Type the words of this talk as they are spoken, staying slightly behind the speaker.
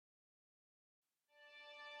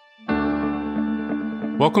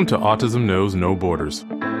Welcome to Autism Knows No Borders.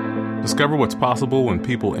 Discover what's possible when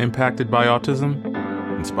people impacted by autism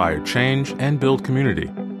inspire change and build community.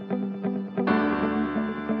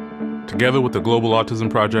 Together with the Global Autism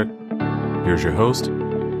Project, here's your host,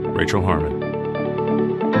 Rachel Harmon.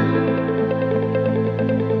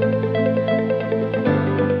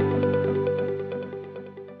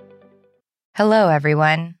 Hello,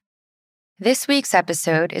 everyone. This week's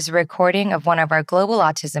episode is a recording of one of our Global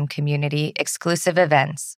Autism Community exclusive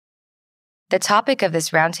events. The topic of this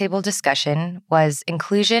roundtable discussion was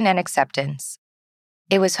inclusion and acceptance.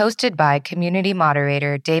 It was hosted by community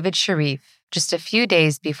moderator David Sharif just a few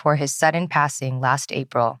days before his sudden passing last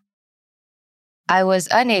April. I was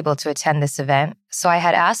unable to attend this event, so I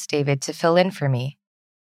had asked David to fill in for me.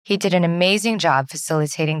 He did an amazing job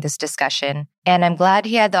facilitating this discussion, and I'm glad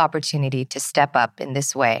he had the opportunity to step up in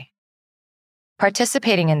this way.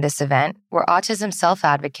 Participating in this event were autism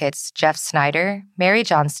self-advocates Jeff Snyder, Mary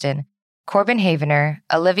Johnston, Corbin Havener,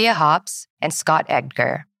 Olivia Hops, and Scott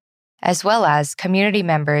Edgar, as well as community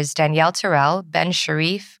members Danielle Terrell, Ben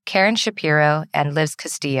Sharif, Karen Shapiro, and Liz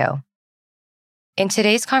Castillo. In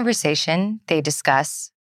today's conversation, they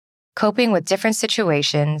discuss coping with different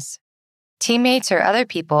situations, teammates or other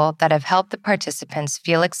people that have helped the participants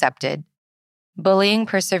feel accepted, bullying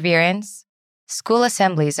perseverance, school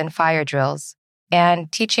assemblies and fire drills,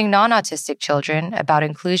 and teaching non-autistic children about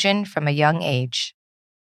inclusion from a young age.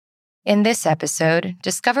 In this episode,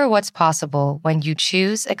 discover what's possible when you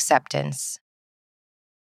choose acceptance.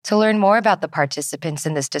 To learn more about the participants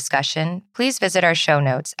in this discussion, please visit our show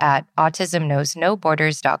notes at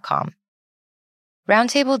autismknowsnoborders.com.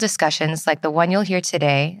 Roundtable discussions like the one you'll hear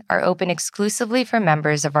today are open exclusively for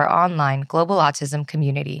members of our online Global Autism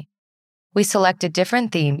community. We select a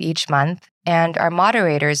different theme each month, and our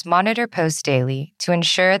moderators monitor posts daily to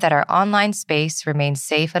ensure that our online space remains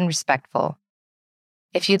safe and respectful.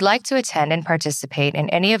 If you'd like to attend and participate in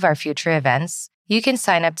any of our future events, you can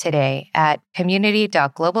sign up today at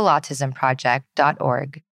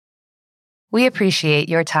community.globalautismproject.org. We appreciate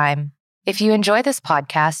your time. If you enjoy this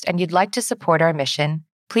podcast and you'd like to support our mission,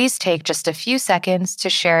 please take just a few seconds to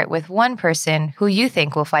share it with one person who you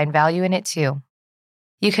think will find value in it too.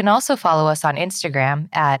 You can also follow us on Instagram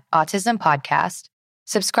at Autism Podcast,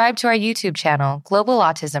 subscribe to our YouTube channel, Global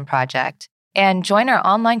Autism Project, and join our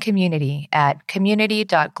online community at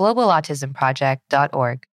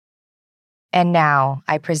community.globalautismproject.org. And now,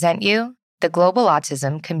 I present you the Global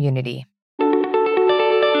Autism Community.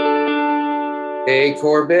 Hey,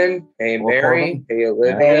 Corbin. Hey, Mary. Hey,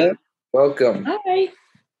 Olivia. Hey. Welcome. Hi.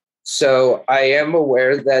 So I am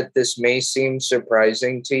aware that this may seem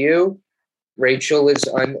surprising to you. Rachel is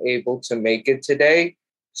unable to make it today,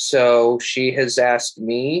 so she has asked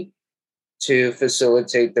me to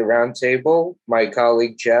facilitate the roundtable. My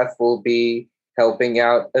colleague Jeff will be helping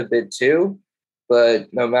out a bit too,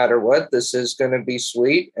 but no matter what, this is going to be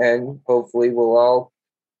sweet, and hopefully we'll all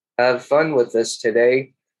have fun with this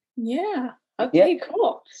today. Yeah. Okay,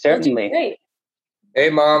 cool. Certainly. Great. Hey,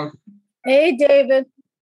 Mom. Hey, David.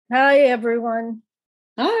 Hi, everyone.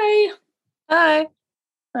 Hi. Hi.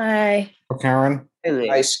 Hi. Karen.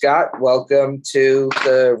 Hi, Scott. Welcome to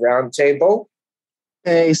the roundtable.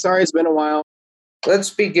 Hey, sorry it's been a while.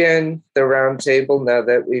 Let's begin the roundtable now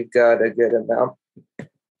that we've got a good amount.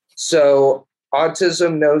 So,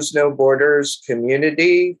 Autism Knows No Borders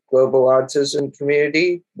community, Global Autism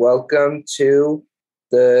community, welcome to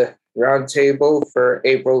the roundtable for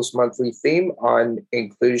April's monthly theme on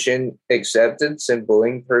inclusion, acceptance, and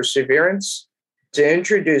bullying perseverance. To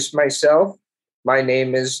introduce myself, my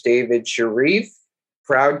name is David Sharif,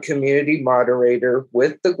 proud community moderator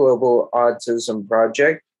with the Global Autism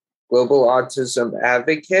Project, global autism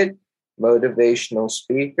advocate, motivational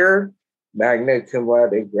speaker, magna cum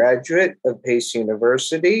laude graduate of Pace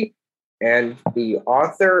University, and the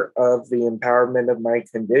author of The Empowerment of My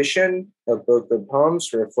Condition, a book of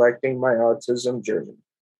poems reflecting my autism journey.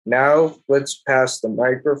 Now, let's pass the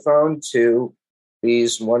microphone to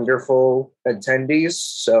these wonderful attendees.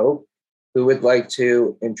 So, who would like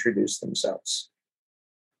to introduce themselves?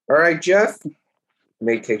 All right, Jeff, you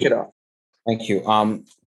may kick it off. Thank you.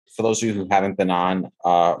 For those of you who haven't been on,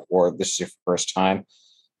 or this is your first time,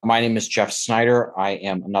 my name is Jeff Snyder. I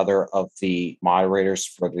am another of the moderators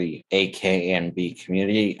for the AKNB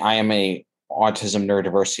community. I am a autism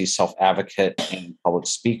neurodiversity self-advocate and public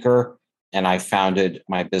speaker, and I founded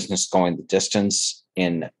my business Going the Distance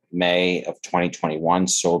in May of 2021,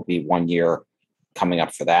 so it'll be 1 year coming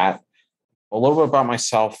up for that. A little bit about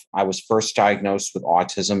myself. I was first diagnosed with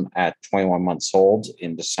autism at 21 months old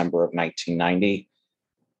in December of 1990.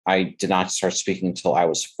 I did not start speaking until I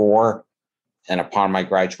was 4. And upon my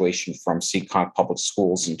graduation from Seekonk Public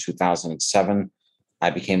Schools in 2007, I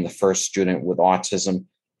became the first student with autism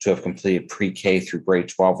to have completed pre-K through grade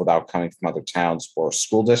 12 without coming from other towns or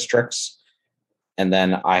school districts. And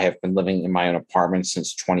then I have been living in my own apartment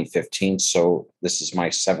since 2015. So this is my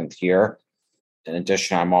 7th year. In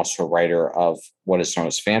addition, I'm also a writer of what is known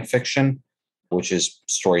as fan fiction, which is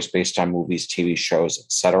stories based on movies, TV shows,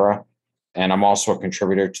 etc. And I'm also a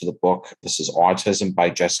contributor to the book, This is Autism by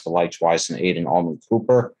Jessica Leitchwise and Aidan Allman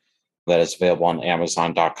Cooper, that is available on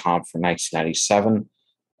Amazon.com for $19.97.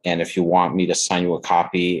 And if you want me to sign you a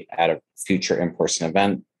copy at a future in-person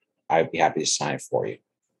event, I'd be happy to sign it for you.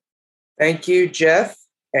 Thank you, Jeff.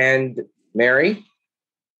 And Mary?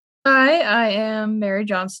 Hi, I am Mary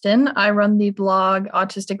Johnston. I run the blog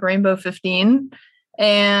Autistic Rainbow 15,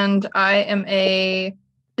 and I am a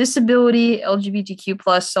disability LGBTQ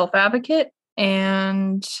plus self-advocate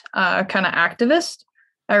and kind of activist.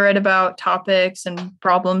 I write about topics and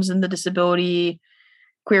problems in the disability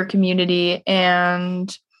queer community,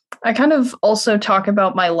 and I kind of also talk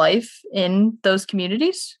about my life in those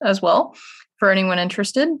communities as well for anyone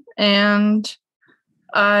interested. And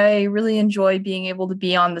I really enjoy being able to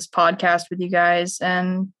be on this podcast with you guys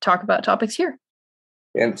and talk about topics here.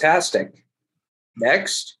 Fantastic.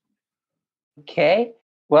 Next. Okay.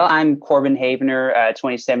 Well, I'm Corbin Havener,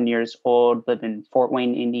 27 years old, live in Fort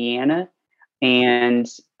Wayne, Indiana. And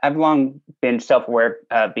I've long been self-aware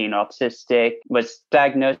of being autistic, was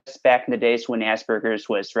diagnosed back in the days when Asperger's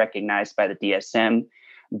was recognized by the DSM.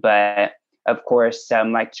 But of course, I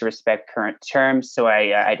like to respect current terms. So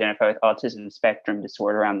I identify with autism spectrum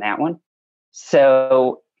disorder on that one.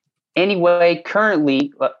 So anyway,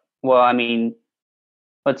 currently,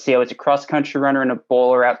 let's see, I was a cross-country runner and a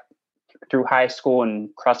bowler out through high school and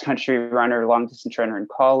cross-country runner, long-distance runner in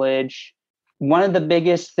college. One of the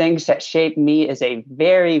biggest things that shaped me is a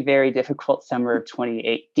very, very difficult summer of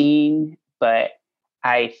 2018, but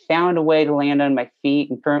I found a way to land on my feet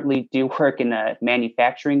and currently do work in a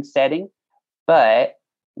manufacturing setting. But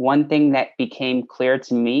one thing that became clear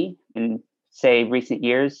to me in, say, recent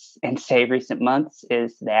years and, say, recent months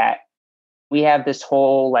is that we have this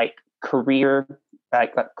whole career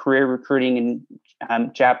recruiting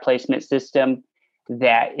and job placement system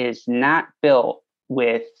that is not built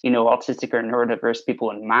with, autistic or neurodiverse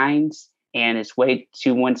people in mind and is way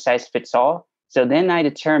too one size fits all. So then I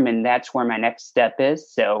determined that's where my next step is.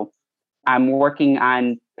 So I'm working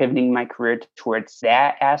on pivoting my career towards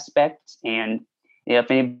that aspect. And if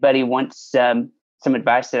anybody wants some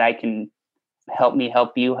advice that I can help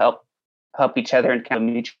each other in kind of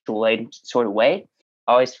mutual aid sort of way,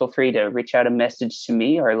 always feel free to reach out a message to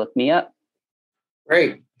me or look me up.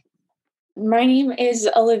 Great. My name is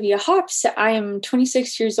Olivia Hops. I am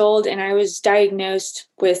 26 years old and I was diagnosed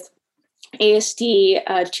with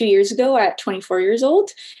ASD 2 years ago at 24 years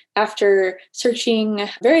old after searching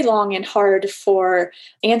very long and hard for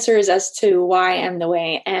answers as to why I am the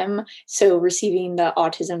way I am. So receiving the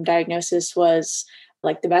autism diagnosis was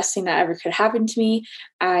the best thing that ever could happen to me.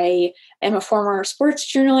 I am a former sports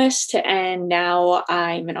journalist and now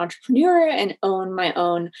I'm an entrepreneur and own my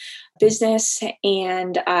own business.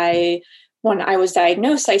 And when I was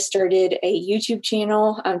diagnosed, I started a YouTube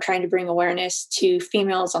channel. I'm trying to bring awareness to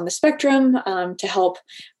females on the spectrum to help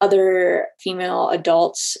other female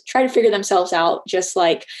adults try to figure themselves out, just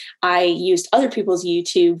like I used other people's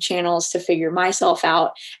YouTube channels to figure myself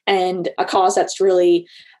out. And a cause that's really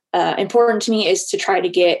important to me is to try to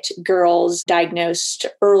get girls diagnosed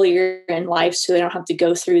earlier in life so they don't have to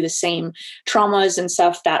go through the same traumas and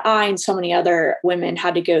stuff that I and so many other women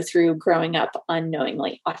had to go through growing up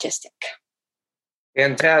unknowingly autistic.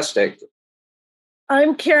 Fantastic.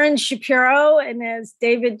 I'm Karen Shapiro, and as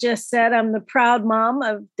David just said, I'm the proud mom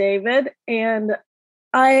of David, and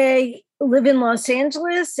I live in Los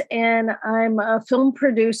Angeles, and I'm a film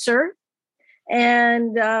producer.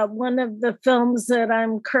 And one of the films that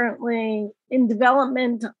I'm currently in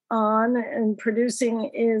development on and producing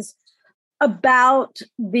is about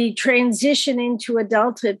the transition into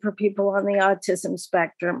adulthood for people on the autism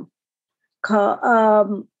spectrum,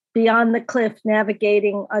 called Beyond the Cliff,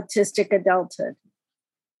 Navigating Autistic Adulthood.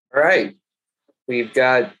 All right. We've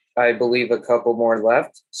got, I believe, a couple more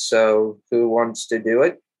left. So who wants to do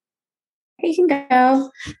it? I can go.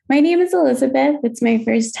 My name is Elizabeth. It's my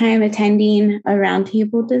first time attending a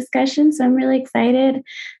roundtable discussion, so I'm really excited.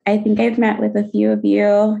 I think I've met with a few of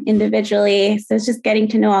you individually, so it's just getting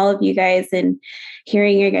to know all of you guys and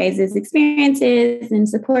hearing your guys' experiences and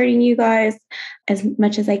supporting you guys as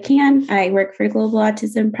much as I can. I work for Global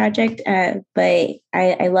Autism Project, but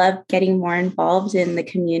I love getting more involved in the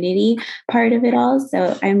community part of it all.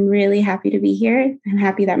 So I'm really happy to be here. I'm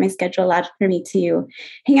happy that my schedule allowed for me to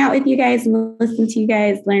hang out with you guys and listen to you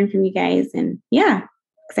guys, learn from you guys. And yeah,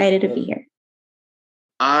 excited to be here.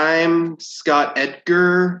 I'm Scott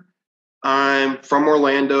Edgar. I'm from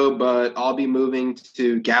Orlando, but I'll be moving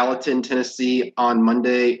to Gallatin, Tennessee on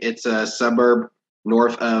Monday. It's a suburb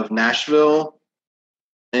north of Nashville.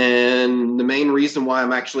 And the main reason why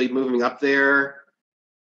I'm actually moving up there,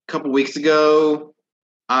 a couple weeks ago,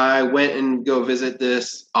 I went and go visit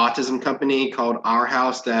this autism company called Our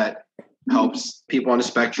House that helps people on the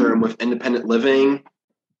spectrum with independent living.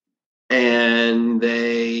 And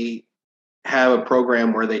they have a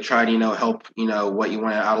program where they try to, help, what you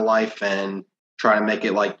want out of life and try to make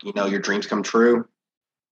it like, your dreams come true.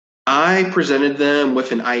 I presented them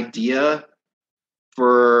with an idea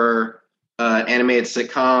for an animated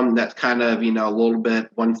sitcom that's kind of, a little bit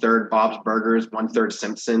 1/3 Bob's Burgers, 1/3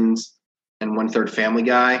 Simpsons, and 1/3 Family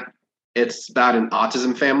Guy. It's about an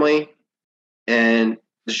autism family, and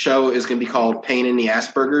the show is going to be called Pain in the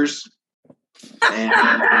Aspergers.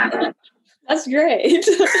 And that's great.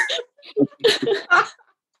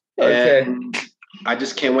 Okay. And I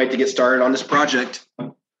just can't wait to get started on this project.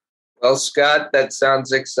 Well, Scott, that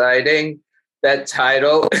sounds exciting. That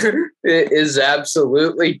title is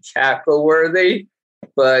absolutely cackle-worthy,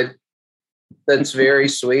 but that's very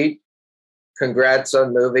sweet. Congrats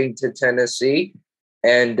on moving to Tennessee,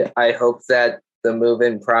 and I hope that the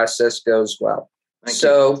move-in process goes well. Thank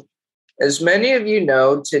you. As many of you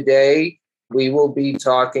know, today we will be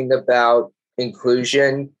talking about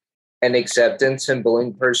inclusion and acceptance and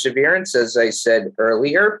bullying perseverance, as I said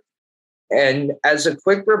earlier. And as a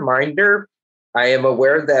quick reminder, I am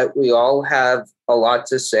aware that we all have a lot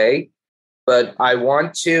to say, but I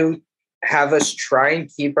want to have us try and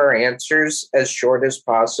keep our answers as short as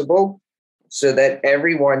possible so that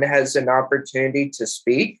everyone has an opportunity to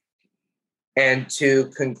speak. And to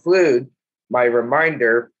conclude my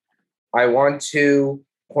reminder, I want to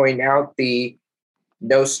point out the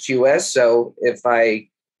nos US. So if I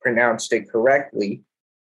pronounced it correctly,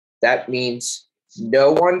 that means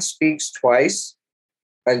no one speaks twice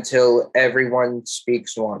until everyone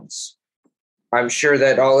speaks once. I'm sure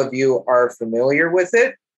that all of you are familiar with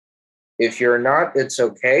it. If you're not, it's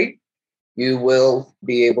okay. You will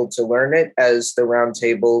be able to learn it as the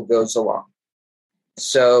roundtable goes along.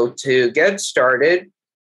 So to get started,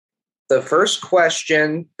 the first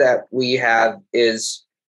question that we have is,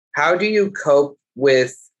 how do you cope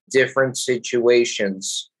with different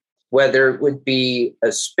situations, whether it would be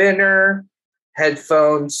a spinner,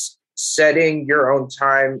 headphones, setting your own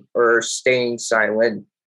time, or staying silent,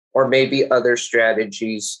 or maybe other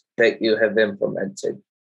strategies that you have implemented?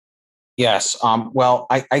 Yes. Well,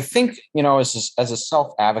 I think, as a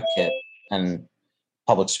self-advocate and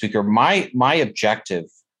public speaker, my objective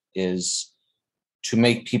is to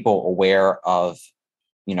make people aware of,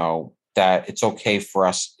 that it's okay for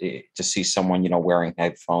us to see someone, wearing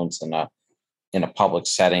headphones in a public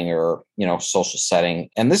setting or, social setting.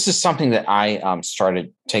 And this is something that I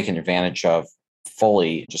started taking advantage of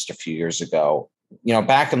fully just a few years ago.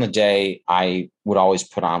 Back in the day, I would always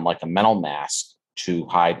put on like a mental mask to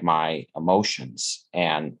hide my emotions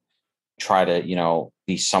and try to,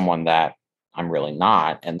 be someone that I'm really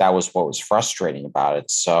not. And that was what was frustrating about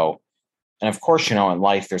it. So, and of course, in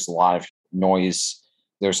life, there's a lot of noise.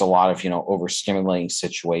 There's a lot of, overstimulating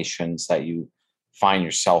situations that you find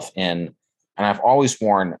yourself in. And I've always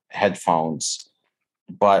worn headphones,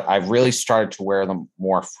 but I've really started to wear them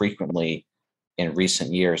more frequently in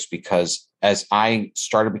recent years because as I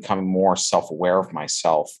started becoming more self-aware of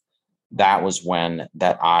myself, that was when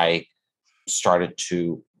that I started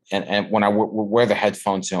to, and when I wear the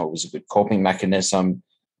headphones, it was a good coping mechanism.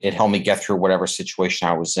 It helped me get through whatever situation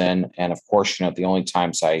I was in. And of course, the only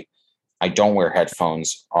times I don't wear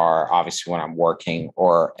headphones are obviously when I'm working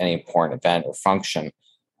or any important event or function.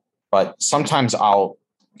 But sometimes I'll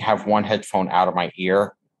have one headphone out of my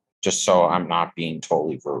ear just so I'm not being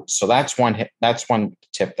totally rude. So that's one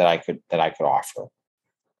tip that I could offer.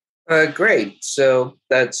 Great. So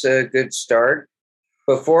that's a good start.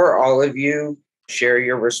 Before all of you share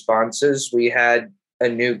your responses, we had a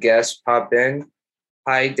new guest pop in.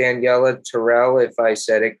 Hi, Daniela Terrell, if I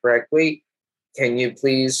said it correctly. Can you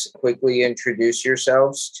please quickly introduce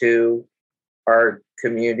yourselves to our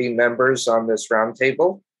community members on this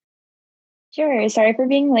roundtable? Sure. Sorry for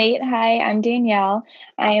being late. Hi, I'm Danielle.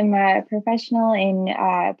 I am a professional in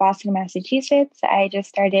Boston, Massachusetts. I just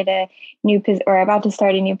started about to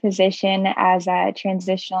start a new position as a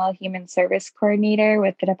transitional human service coordinator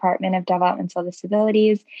with the Department of Developmental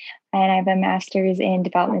Disabilities. And I have a master's in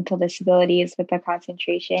developmental disabilities with a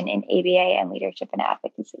concentration in ABA and leadership and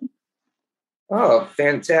advocacy. Oh,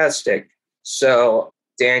 fantastic. So,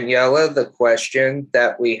 Daniela, the question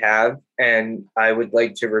that we have, and I would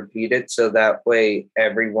like to repeat it so that way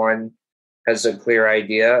everyone has a clear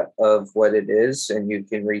idea of what it is and you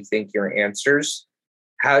can rethink your answers.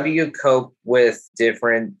 How do you cope with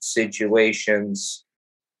different situations,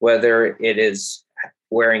 whether it is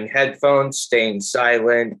wearing headphones, staying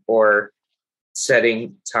silent, or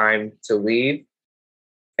setting time to leave?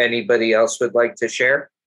 Anybody else would like to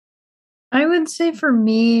share? I would say for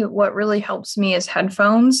me, what really helps me is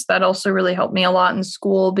headphones. That also really helped me a lot in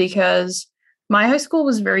school because my high school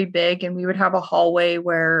was very big and we would have a hallway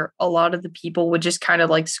where a lot of the people would just kind of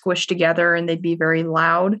like squish together and they'd be very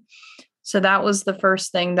loud. So that was the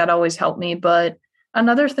first thing that always helped me. But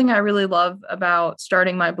another thing I really love about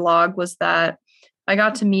starting my blog was that I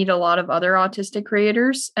got to meet a lot of other autistic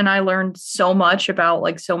creators and I learned so much about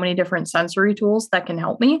like so many different sensory tools that can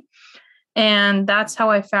help me. And that's how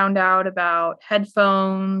I found out about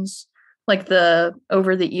headphones, like the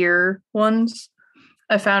over the ear ones.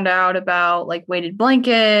 I found out about like weighted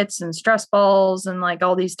blankets and stress balls and like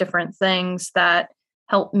all these different things that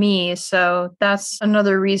help me. So that's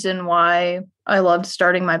another reason why I loved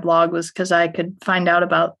starting my blog was because I could find out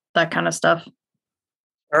about that kind of stuff.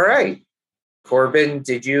 All right. Corbin,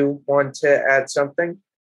 did you want to add something?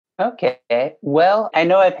 Okay. Well, I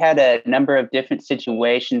know I've had a number of different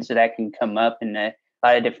situations that can come up in a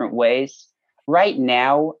lot of different ways. Right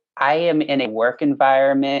now, I am in a work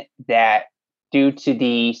environment that, due to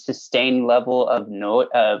the sustained level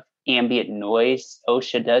of ambient noise,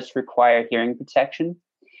 OSHA does require hearing protection.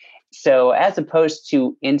 So as opposed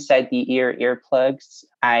to inside the ear earplugs,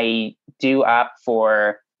 I do opt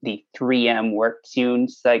for the 3M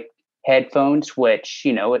WorkTunes like headphones, which,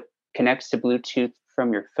 it connects to Bluetooth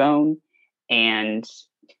from your phone and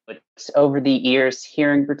it's over the ears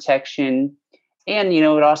hearing protection. And,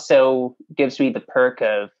 it also gives me the perk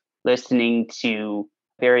of listening to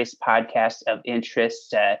various podcasts of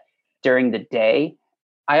interest during the day.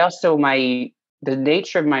 I also, the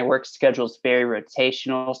nature of my work schedule is very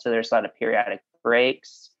rotational. So there's a lot of periodic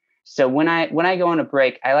breaks. So when I go on a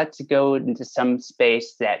break, I like to go into some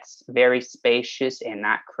space that's very spacious and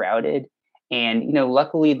not crowded. And,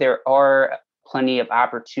 luckily there are plenty of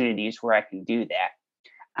opportunities where I can do that.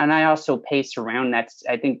 And I also pace around.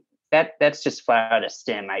 I think that's just flat out a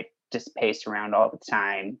stim. I just pace around all the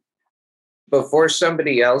time. Before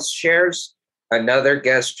somebody else shares, another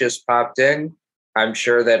guest just popped in. I'm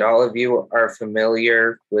sure that all of you are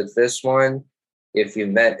familiar with this one. If you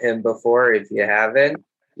met him before, if you haven't,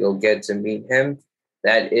 you'll get to meet him.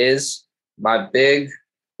 That is my big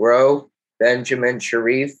bro, Benjamin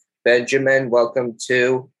Sharif. Benjamin, welcome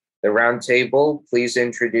to the roundtable. Please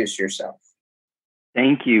introduce yourself.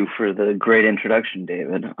 Thank you for the great introduction,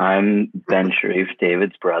 David. I'm Ben Sharif,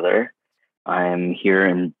 David's brother. I'm here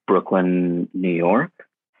in Brooklyn, New York,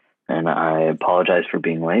 and I apologize for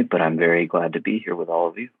being late, but I'm very glad to be here with all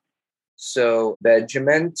of you. So,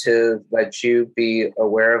 Benjamin, to let you be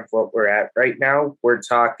aware of what we're at right now, we're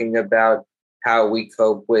talking about how we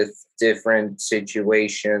cope with different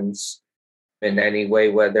situations in any way,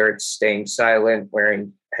 whether it's staying silent,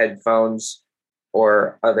 wearing headphones,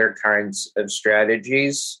 or other kinds of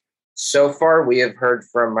strategies. So far, we have heard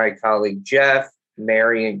from my colleague Jeff,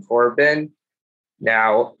 Mary, and Corbin.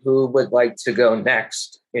 Now, who would like to go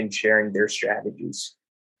next in sharing their strategies?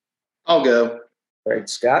 I'll go. All right,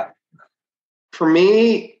 Scott. For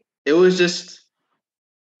me, it was just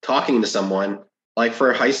talking to someone. Like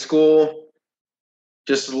for high school,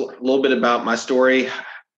 just a little bit about my story.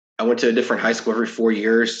 I went to a different high school every 4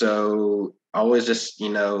 years, so I always just,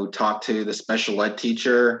 talk to the special ed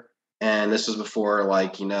teacher. And this was before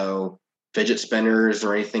fidget spinners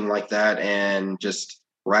or anything like that. And just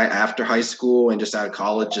right after high school and just out of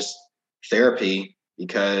college, just therapy,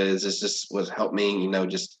 because it's just what helped me,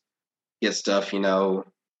 just get stuff,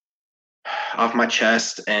 off my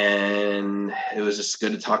chest. And it was just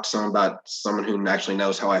good to talk to someone who actually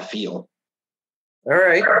knows how I feel. All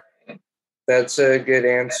right. That's a good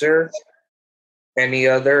answer. Any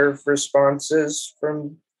other responses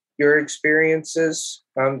from your experiences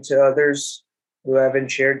to others who haven't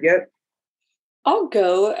shared yet? I'll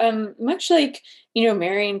go. Much like,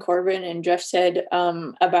 Mary and Corbin and Jeff said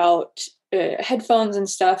about headphones and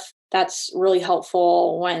stuff. That's really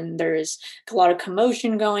helpful when there's a lot of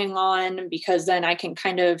commotion going on, because then I can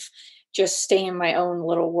kind of just stay in my own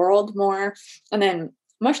little world more. And then,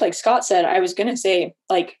 much like Scott said, I was going to say,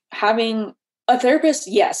 like, having a therapist,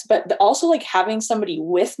 yes, but also like having somebody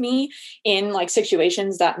with me in like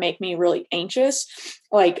situations that make me really anxious,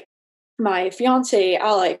 like my fiance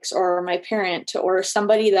Alex, or my parent, or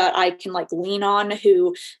somebody that I can like lean on,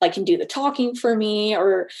 who like can do the talking for me,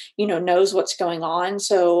 or knows what's going on.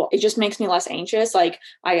 So it just makes me less anxious. Like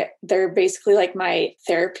they're basically like my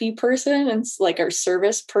therapy person, and like our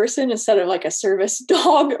service person instead of like a service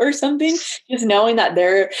dog or something. Just knowing that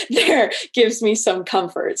they're there gives me some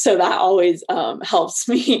comfort. So that always helps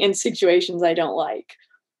me in situations I don't like.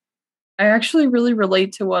 I actually really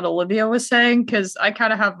relate to what Olivia was saying, because I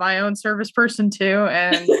kind of have my own service person too.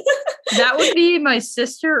 And that would be my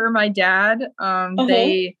sister or my dad.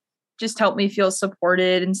 They just help me feel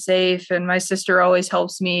supported and safe. And my sister always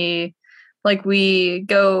helps me. Like, we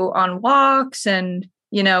go on walks, and,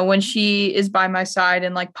 when she is by my side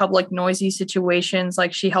in like public noisy situations,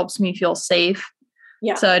 like, she helps me feel safe.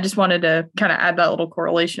 Yeah. So I just wanted to kind of add that little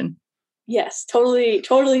correlation. Yes, totally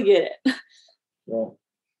get it. Yeah.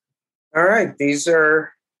 All right, these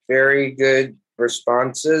are very good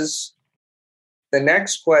responses. The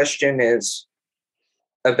next question is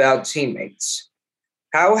about teammates.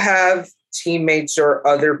 How have teammates or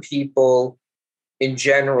other people in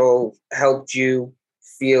general helped you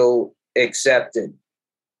feel accepted?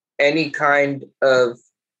 Any kind of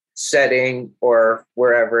setting or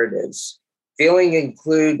wherever it is. Feeling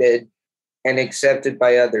included and accepted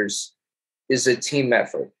by others is a team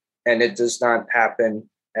effort, and it does not happen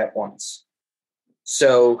at once.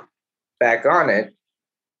 So, back on it,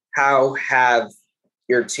 how have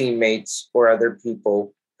your teammates or other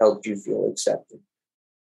people helped you feel accepted?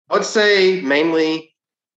 I would say mainly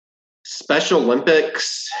Special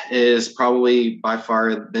Olympics is probably by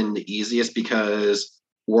far been the easiest, because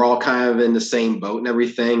we're all kind of in the same boat and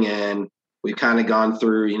everything, and we've kind of gone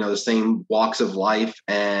through, the same walks of life.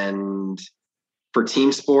 And for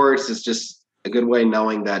team sports, it's just a good way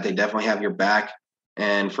knowing that they definitely have your back.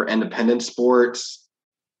 And for independent sports,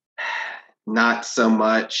 not so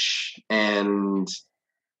much. And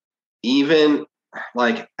even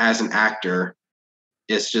like as an actor,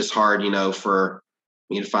 it's just hard, for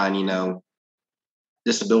me to find,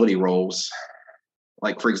 disability roles.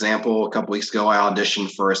 Like, for example, a couple weeks ago, I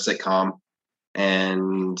auditioned for a sitcom,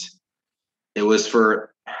 and it's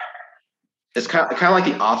kind of like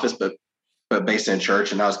The Office, but based in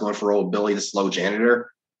church. And I was going for role of Billy, the slow janitor.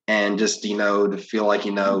 And just, to feel like,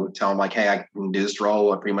 tell them like, hey, I can do this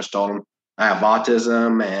role. I pretty much told them I have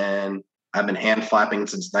autism, and I've been hand flapping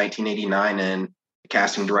since 1989. And the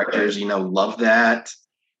casting directors, love that.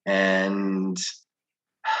 And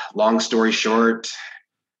long story short,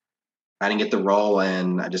 I didn't get the role,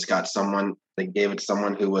 and I just got they gave it to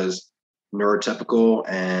someone who was neurotypical.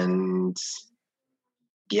 And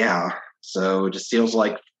yeah, so it just feels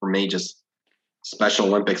like for me, just Special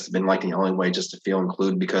Olympics has been like the only way just to feel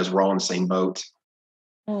included, because we're all in the same boat.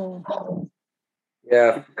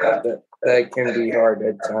 Yeah, that can be hard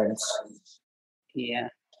at times. Yeah.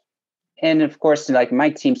 And of course, like my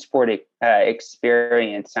team sport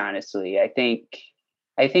experience, honestly, I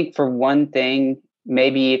think for one thing,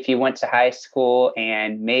 maybe if you went to high school,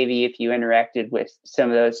 and maybe if you interacted with some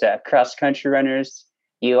of those cross country runners,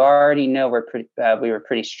 you already know we were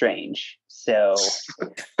pretty strange. So,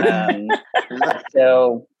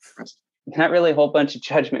 so not really a whole bunch of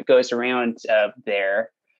judgment goes around there.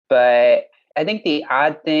 But I think the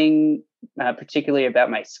odd thing, particularly about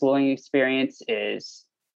my schooling experience, is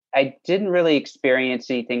I didn't really experience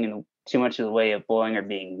anything in too much of the way of bullying or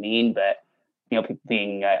being mean, but people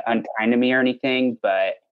being unkind to me or anything.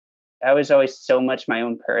 But I was always so much my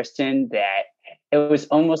own person that it was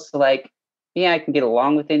almost like, yeah, I can get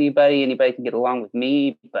along with anybody can get along with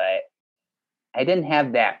me, but I didn't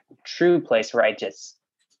have that true place where I just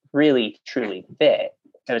really, truly fit.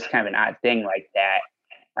 It was kind of an odd thing like that.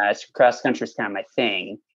 So cross country is kind of my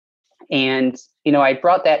thing. And, I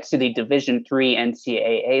brought that to the Division III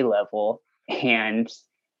NCAA level, and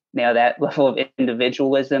that level of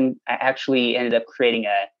individualism actually ended up creating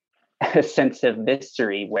a sense of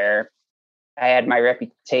mystery, where I had my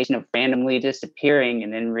reputation of randomly disappearing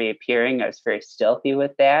and then reappearing. I was very stealthy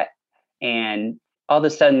with that. And all of a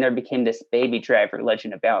sudden there became this Baby Driver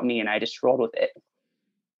legend about me, and I just rolled with it.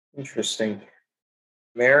 Interesting.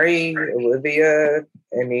 Mary, Olivia,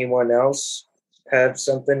 anyone else have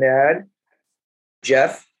something to add?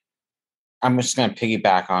 Jeff? I'm just going to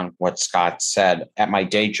piggyback on what Scott said. At my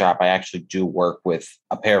day job, I actually do work with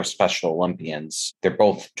a pair of Special Olympians. They're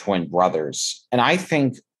both twin brothers. And I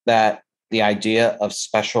think that the idea of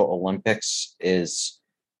Special Olympics is,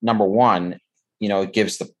 number one, it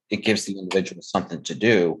gives the individual something to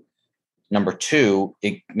do. Number two,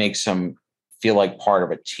 it makes them feel like part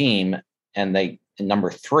of a team. And number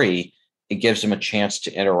three, it gives them a chance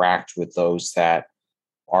to interact with those that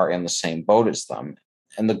are in the same boat as them.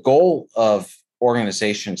 And the goal of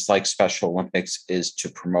organizations like Special Olympics is to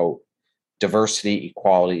promote diversity,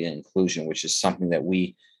 equality, and inclusion, which is something that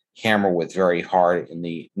we hammer with very hard in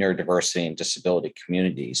the neurodiversity and disability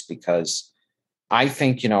communities, because I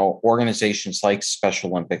think, organizations like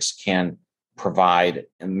Special Olympics can provide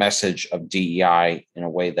a message of DEI in a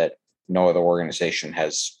way that no other organization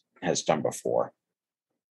has done before.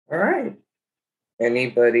 All right.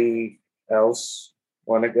 Anybody else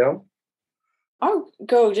want to go? I'll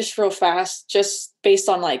go just real fast, just based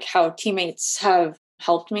on like how teammates have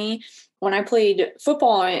helped me. When I played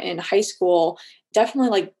football in high school, definitely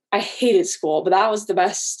like I hated school, but that was the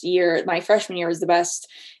best year. My freshman year was the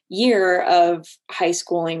best year of high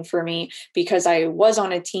schooling for me because I was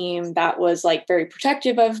on a team that was like very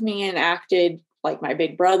protective of me and acted like my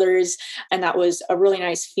big brothers. And that was a really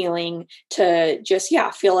nice feeling to just,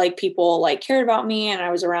 feel like people like cared about me. And I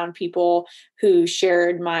was around people who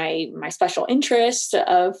shared my special interest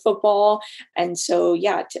of football. And so,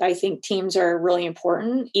 I think teams are really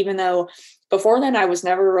important, even though before then I was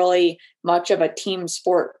never really much of a team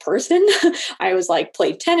sport person. I was like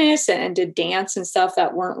played tennis and did dance and stuff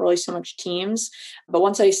that weren't really so much teams. But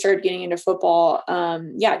once I started getting into football,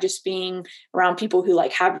 just being around people who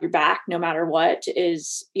like have your back no matter what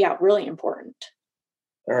is, really important.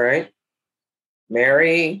 All right.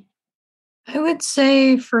 Mary? I would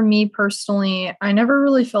say for me personally, I never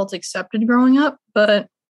really felt accepted growing up, but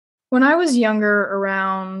when I was younger,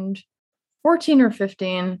 around 14 or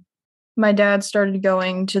 15, my dad started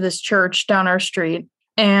going to this church down our street.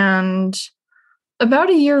 And about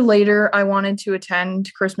a year later, I wanted to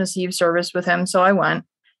attend Christmas Eve service with him. So I went,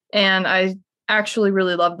 and I actually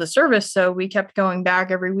really loved the service. So we kept going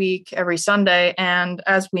back every week, every Sunday. And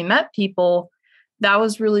as we met people, that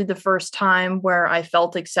was really the first time where I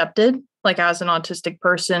felt accepted, like as an autistic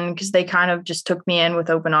person, because they kind of just took me in with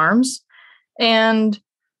open arms. And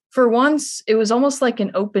for once, it was almost like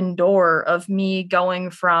an open door of me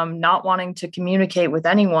going from not wanting to communicate with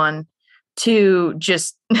anyone to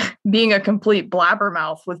just being a complete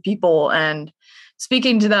blabbermouth with people and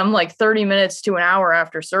speaking to them like 30 minutes to an hour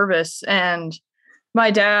after service. And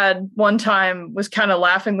my dad one time was kind of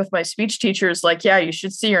laughing with my speech teachers, like, yeah, you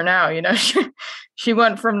should see her now. She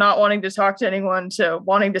went from not wanting to talk to anyone to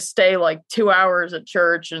wanting to stay like 2 hours at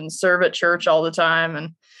church and serve at church all the time.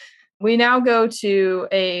 And we now go to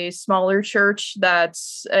a smaller church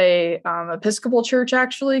that's a Episcopal church,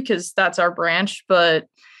 actually, because that's our branch. But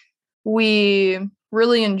we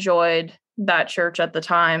really enjoyed that church at the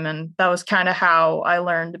time. And that was kind of how I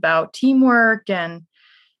learned about teamwork and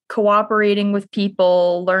cooperating with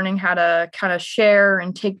people, learning how to kind of share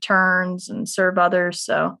and take turns and serve others.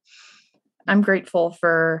 So I'm grateful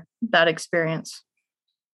for that experience.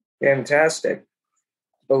 Fantastic.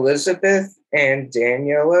 Elizabeth and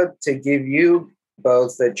Daniela, to give you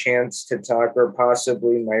both a chance to talk, or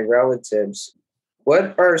possibly my relatives,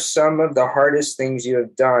 what are some of the hardest things you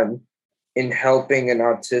have done in helping an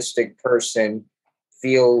autistic person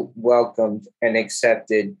feel welcomed and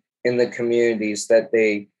accepted in the communities that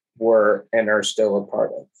they were and are still a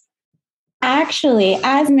part of? Actually,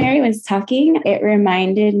 as Mary was talking, it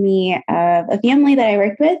reminded me of a family that I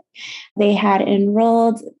worked with. They had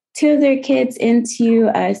enrolled 2 of their kids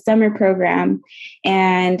into a summer program,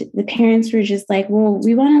 and the parents were just like, well,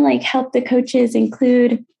 we want to like help the coaches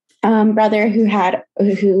include brother who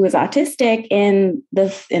was autistic in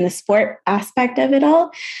the sport aspect of it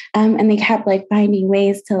all. And they kept like finding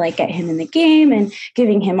ways to like get him in the game and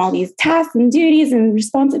giving him all these tasks and duties and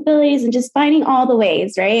responsibilities and just finding all the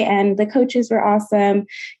ways, right? And the coaches were awesome.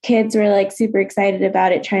 Kids were like super excited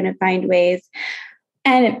about it, trying to find ways.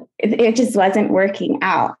 And it just wasn't working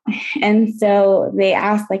out. And so they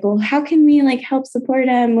asked like, well, how can we like help support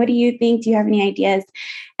him? What do you think? Do you have any ideas?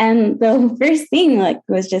 And the first thing like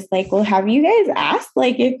was just like, well, have you guys asked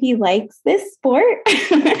like if he likes this sport?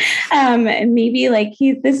 And maybe like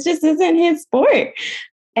this just isn't his sport.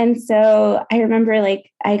 And so I remember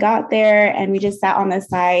like I got there and we just sat on the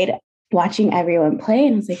side watching everyone play.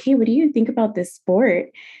 And I was like, hey, what do you think about this sport?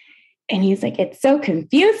 And he's like, it's so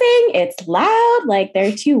confusing. It's loud. Like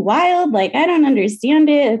they're too wild. Like, I don't understand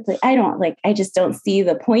it. It's like, I just don't see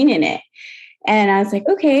the point in it. And I was like,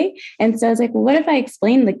 okay. And so I was like, well, what if I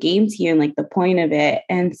explain the game to you and like the point of it?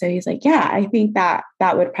 And so he's like, yeah, I think that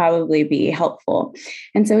would probably be helpful.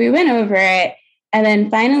 And so we went over it. And then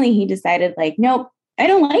finally he decided like, nope, I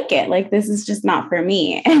don't like it. Like, this is just not for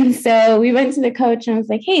me. And so we went to the coach and I was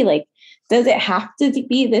like, hey, like, does it have to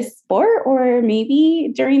be this sport? Or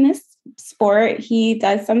maybe during this sport, he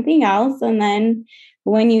does something else. And then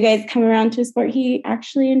when you guys come around to a sport he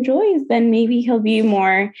actually enjoys, then maybe he'll be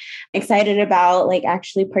more excited about like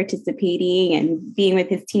actually participating and being with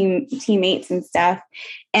his teammates and stuff.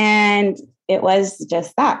 And it was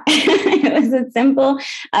just that. It was a simple,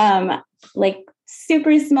 like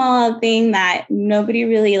super small thing that nobody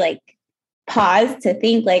really like paused to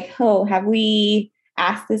think like, oh, have we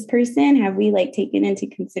asked this person? Have we like taken into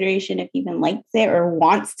consideration if he even likes it or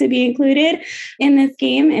wants to be included in this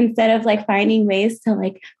game, instead of like finding ways to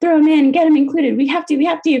like throw him in, get him included. We have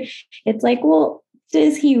to. It's like, well,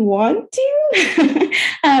 does he want to?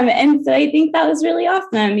 And so I think that was really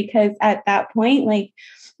awesome, because at that point, like,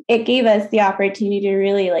 it gave us the opportunity to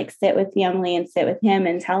really like sit with Emily and sit with him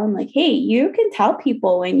and tell him like, hey, you can tell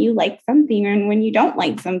people when you like something or when you don't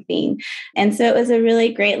like something. And so it was a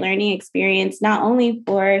really great learning experience, not only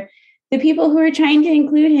for the people who are trying to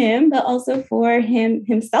include him, but also for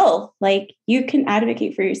himself. Like, you can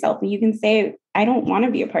advocate for yourself and you can say, I don't want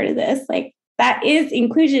to be a part of this. Like, that is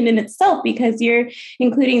inclusion in itself, because you're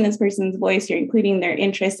including this person's voice, you're including their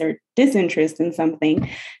interest or disinterest in something.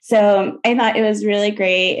 So I thought it was really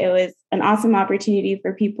great. It was an awesome opportunity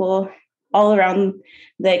for people all around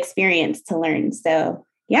the experience to learn. So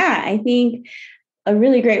yeah, I think a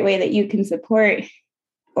really great way that you can support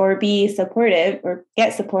or be supportive or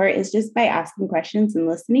get support is just by asking questions and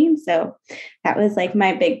listening. So that was like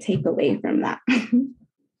my big takeaway from that.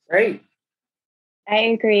 Great. I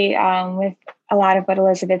agree with a lot of what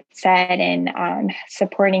Elizabeth said, and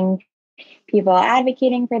supporting people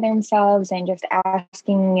advocating for themselves and just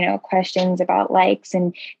asking, questions about likes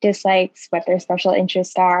and dislikes, what their special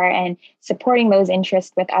interests are, and supporting those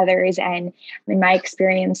interests with others. And in my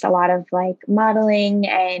experience, a lot of like modeling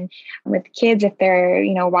and with kids, if they're,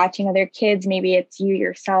 watching other kids, maybe it's you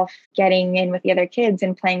yourself getting in with the other kids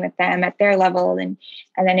and playing with them at their level and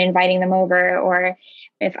then inviting them over, or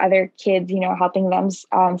if other kids, helping them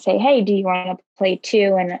say, hey, do you want to play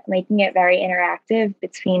too? And making it very interactive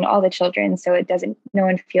between all the children, so no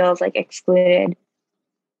one feels like excluded.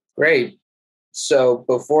 Great. So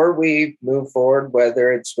before we move forward,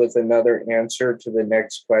 whether it's with another answer to the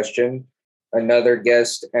next question, another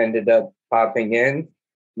guest ended up popping in,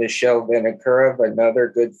 Michelle Vinakurov, another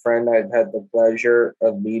good friend I've had the pleasure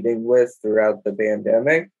of meeting with throughout the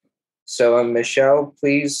pandemic. So Michelle,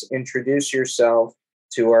 please introduce yourself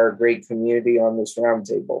to our great community on this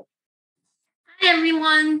roundtable. Hi,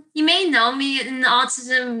 everyone. You may know me in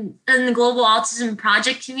the Global Autism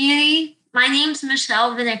Project community. My name's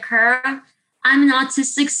Michelle Vinakurov. I'm an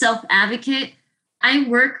autistic self-advocate. I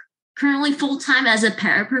work currently full-time as a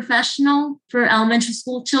paraprofessional for elementary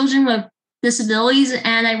school children with disabilities,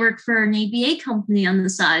 and I work for an ABA company on the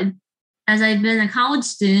side, as I've been a college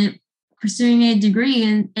student pursuing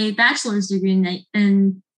a bachelor's degree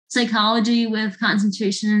in psychology with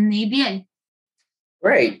concentration in ABA.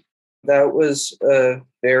 Great. That was a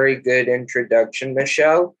very good introduction,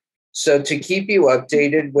 Michelle. So to keep you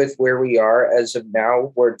updated with where we are as of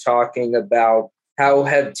now, we're talking about how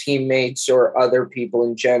have teammates or other people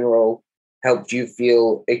in general helped you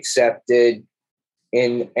feel accepted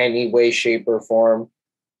in any way, shape, or form.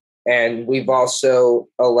 And we've also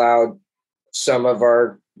allowed some of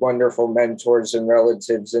our wonderful mentors and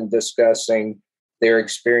relatives in discussing their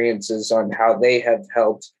experiences on how they have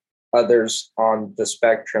helped others on the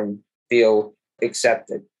spectrum feel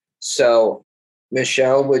accepted. So,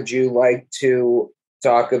 Michelle, would you like to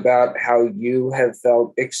talk about how you have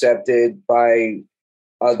felt accepted by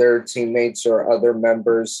other teammates or other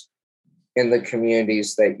members in the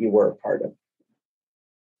communities that you were a part of?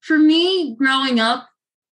 For me, growing up,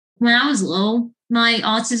 when I was little, my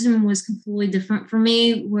autism was completely different for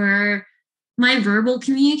me, where my verbal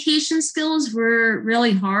communication skills were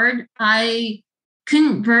really hard. I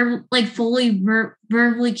couldn't fully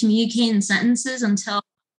verbally communicate in sentences until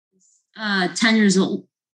 10 years old.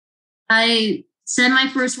 I said my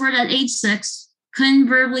first word at age 6, couldn't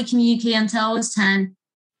verbally communicate until I was 10.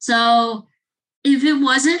 So if it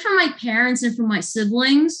wasn't for my parents and for my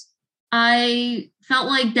siblings, I felt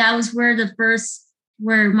like that was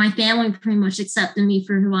where my family pretty much accepted me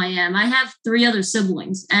for who I am. I have 3 other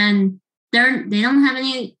siblings, and they don't have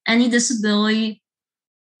any disability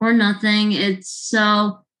or nothing. It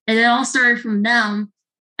all started from them.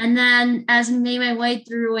 And then as I made my way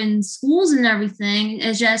through in schools and everything,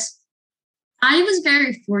 it's just I was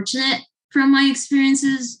very fortunate from my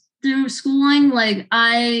experiences through schooling. Like,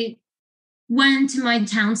 I went to my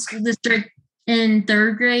town school district in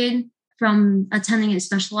 3rd grade from attending a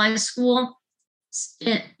specialized school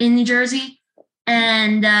in New Jersey.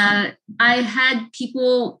 And I had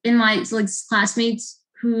people in my classmates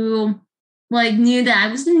who knew that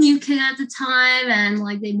I was the new kid at the time,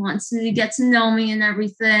 and they wanted to get to know me and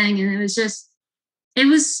everything. And it was just, it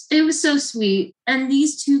was so sweet. And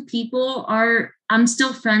these 2 people I'm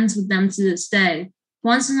still friends with them to this day.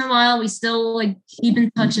 Once in a while, we still keep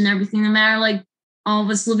in touch and everything, no matter all of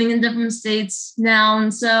us living in different states now.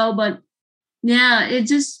 And so, but yeah, it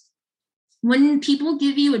just, when people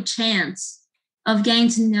give you a chance of getting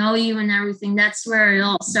to know you and everything, that's where it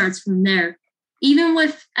all starts from there. Even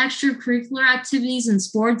with extracurricular activities and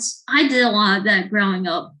sports, I did a lot of that growing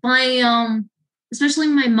up. Especially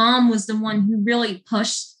my mom was the one who really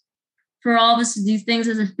pushed for all of us to do things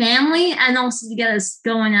as a family, and also to get us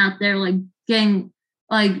going out there, getting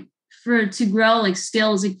to grow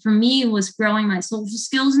skills. For me, it was growing my social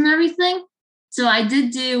skills and everything. So I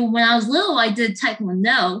did do, when I was little, I did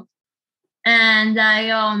Taekwondo, and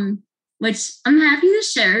I which I'm happy to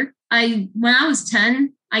share. When I was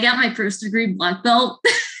 10, I got my 1st degree black belt.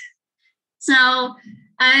 So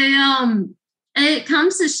it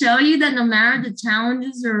comes to show you that no matter the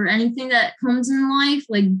challenges or anything that comes in life,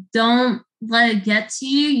 don't let it get to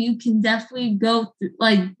you. You can definitely go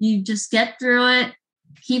through, you just get through it,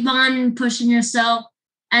 keep on pushing yourself.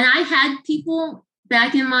 And I had people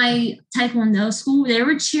back in my Taekwondo school, they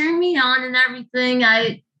were cheering me on and everything.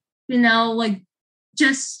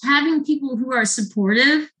 Just having people who are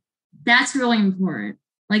supportive, that's really important.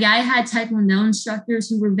 I had Taekwondo instructors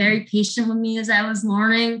who were very patient with me as I was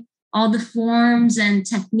learning all the forms and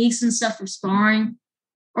techniques and stuff for sparring.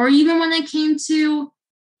 Or even when it came to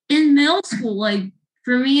in middle school,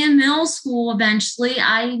 for me in middle school, eventually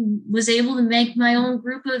I was able to make my own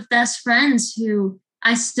group of best friends who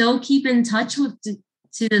I still keep in touch with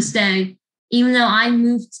to this day, even though I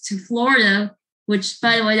moved to Florida, which,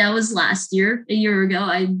 by the way, that was last year, a year ago.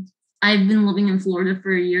 I've been living in Florida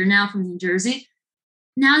for a year now from New Jersey.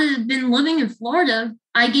 Now that I've been living in Florida,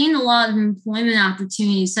 I gained a lot of employment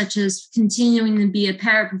opportunities, such as continuing to be a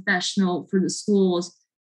paraprofessional for the schools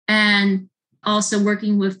and also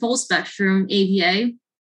working with Full Spectrum ABA.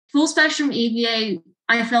 Full Spectrum ABA,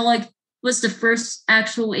 I felt was the first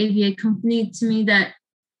actual ABA company to me that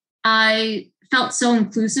I felt so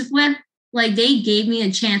inclusive with. They gave me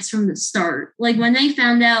a chance from the start. When they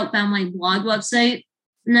found out about my blog website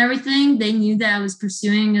and everything, they knew that I was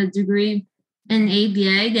pursuing a degree in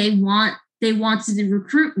ABA. They wanted to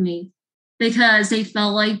recruit me because they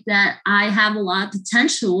felt that I have a lot of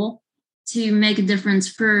potential to make a difference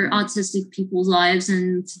for autistic people's lives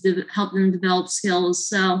and to help them develop skills.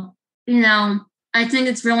 So, I think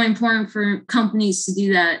it's really important for companies to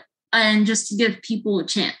do that and just to give people a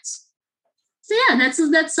chance. So yeah,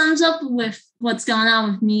 that sums up with what's going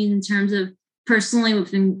on with me in terms of personally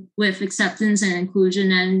with acceptance and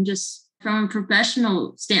inclusion, and just from a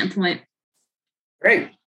professional standpoint.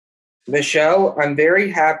 Great. Michelle, I'm very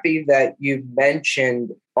happy that you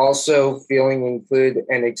mentioned also feeling included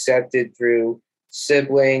and accepted through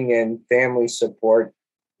sibling and family support.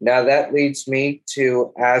 Now that leads me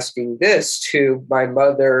to asking this to my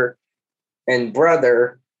mother and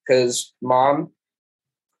brother, because Mom,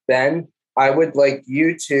 Ben, I would like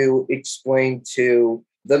you to explain to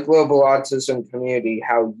the global autism community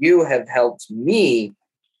how you have helped me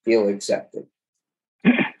feel accepted.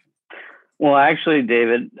 Well, actually,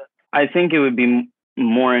 David, I think it would be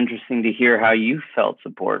more interesting to hear how you felt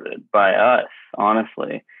supported by us,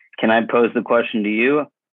 honestly. Can I pose the question to you?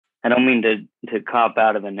 I don't mean to cop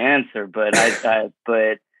out of an answer, but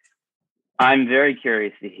but I'm very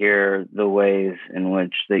curious to hear the ways in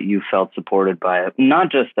which that you felt supported by it.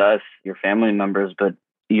 Not just us, your family members, but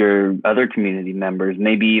your other community members,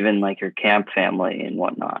 maybe even your camp family and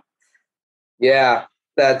whatnot. Yeah,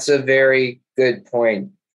 that's a very good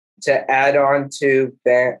point. To add on to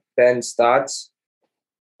Ben's thoughts,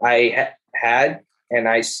 I had and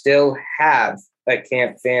I still have a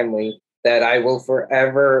camp family that I will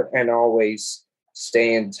forever and always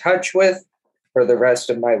stay in touch with for the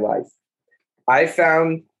rest of my life. I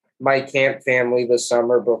found my camp family the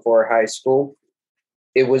summer before high school.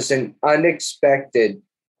 It was an unexpected,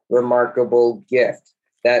 remarkable gift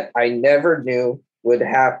that I never knew would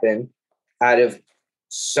happen out of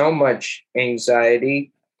so much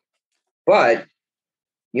anxiety. But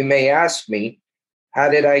you may ask me, how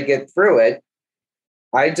did I get through it?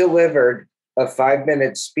 I delivered a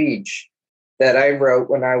 5-minute speech that I wrote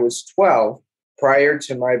when I was 12 prior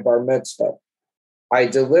to my bar mitzvah. I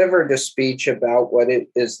delivered a speech about what it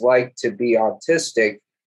is like to be autistic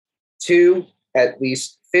to at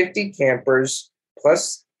least 50 campers,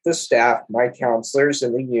 plus the staff, my counselors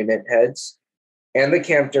and the unit heads, and the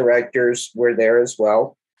camp directors were there as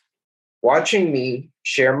well, watching me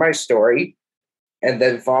share my story, and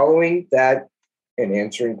then following that and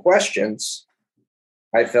answering questions.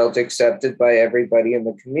 I felt accepted by everybody in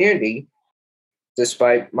the community,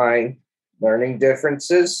 despite my learning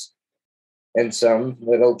differences and some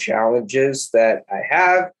little challenges that I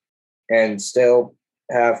have and still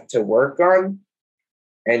have to work on.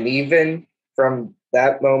 And even from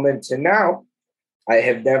that moment to now, I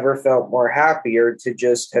have never felt more happier to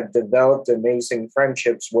just have developed amazing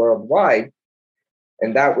friendships worldwide.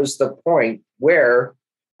 And that was the point where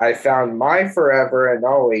I found my forever and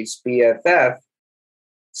always BFF,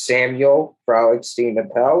 Samuel Frolickstein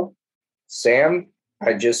Appel. Sam,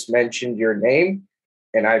 I just mentioned your name,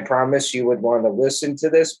 and I promise you would want to listen to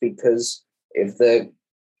this, because if the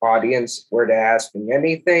audience were to ask me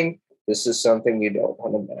anything, this is something you don't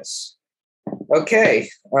want to miss. Okay,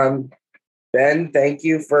 Ben, thank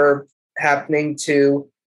you for happening to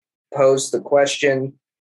pose the question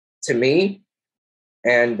to me.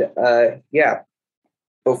 And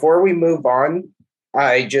before we move on,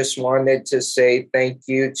 I just wanted to say thank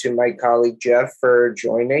you to my colleague Jeff for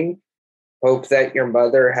joining. Hope that your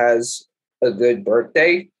mother has a good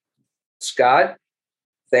birthday. Scott,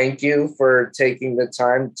 thank you for taking the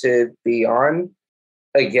time to be on.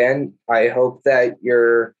 Again, I hope that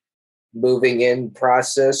your moving in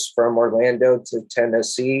process from Orlando to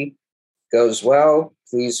Tennessee goes well.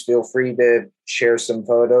 Please feel free to share some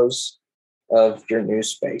photos of your new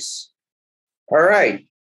space. All right,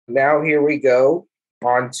 now here we go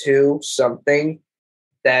on to something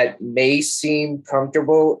that may seem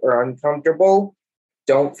comfortable or uncomfortable.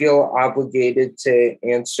 Don't feel obligated to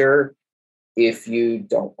answer if you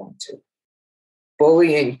don't want to.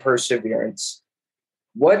 Bullying perseverance.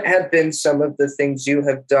 What have been some of the things you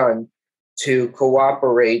have done to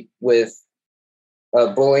cooperate with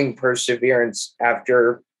bullying perseverance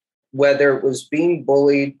after, whether it was being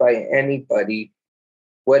bullied by anybody,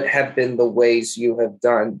 what have been the ways you have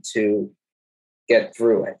done to get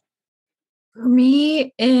through it? For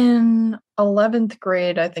me, in 11th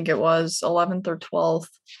grade, I think it was 11th or 12th,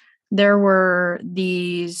 there were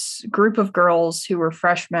these group of girls who were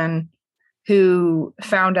freshmen who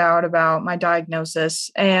found out about my diagnosis,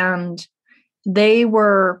 and they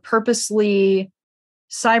were purposely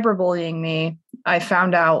cyberbullying me. I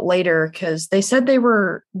found out later because they said they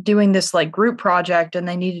were doing this like group project and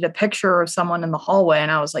they needed a picture of someone in the hallway.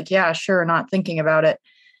 And I was like, yeah, sure, not thinking about it.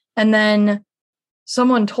 And then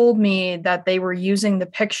someone told me that they were using the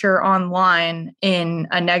picture online in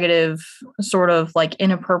a negative, sort of like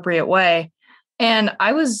inappropriate way. And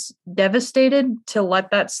I was devastated to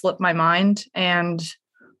let that slip my mind and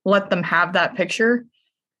let them have that picture.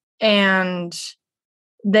 And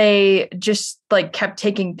they just like kept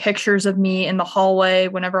taking pictures of me in the hallway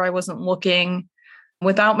whenever I wasn't looking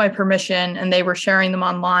without my permission. And they were sharing them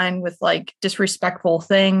online with like disrespectful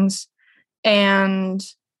things. And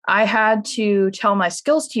I had to tell my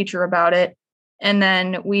skills teacher about it. And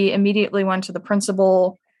then we immediately went to the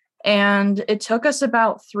principal. And it took us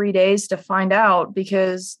about 3 days to find out,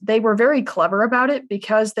 because they were very clever about it.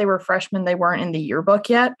 Because they were freshmen, they weren't in the yearbook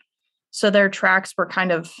yet. So their tracks were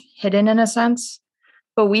kind of hidden in a sense.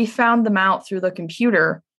 But we found them out through the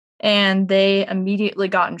computer, and they immediately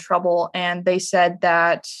got in trouble. And they said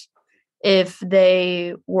that if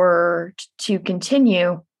they were to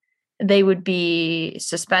continue, they would be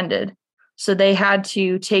suspended. So they had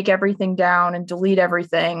to take everything down and delete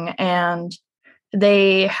everything. And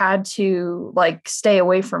they had to like stay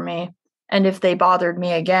away from me. And if they bothered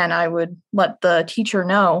me again, I would let the teacher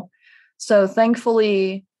know. So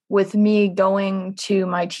thankfully, with me going to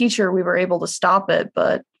my teacher, we were able to stop it,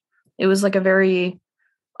 but it was like a very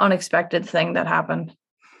unexpected thing that happened.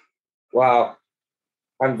 Wow.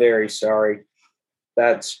 I'm very sorry.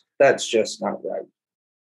 That's just not right.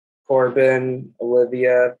 Corbin,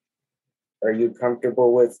 Olivia, are you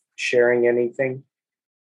comfortable with sharing anything?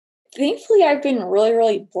 Thankfully, I've been really,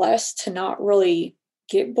 really blessed to not really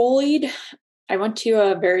get bullied. I went to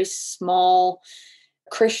a very small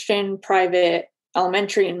Christian private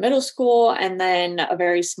elementary and middle school, and then a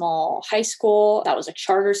very small high school that was a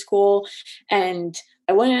charter school. And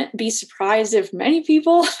I wouldn't be surprised if many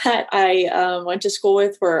people that I went to school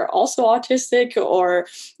with were also autistic or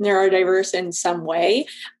neurodiverse in some way.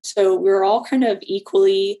 So we were all kind of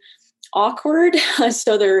equally awkward.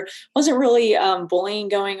 So there wasn't really bullying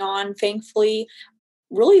going on, thankfully.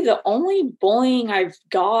 Really, the only bullying I've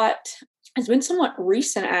got has been somewhat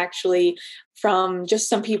recent, actually, from just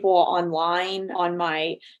some people online on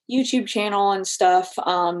my YouTube channel and stuff,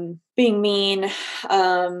 being mean,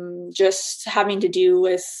 just having to do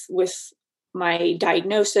with my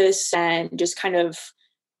diagnosis and just kind of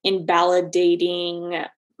invalidating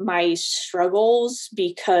my struggles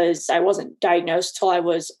because I wasn't diagnosed till I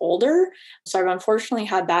was older. So I've unfortunately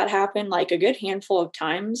had that happen like a good handful of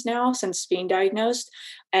times now since being diagnosed.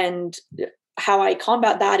 And how I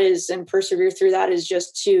combat that is and persevere through that is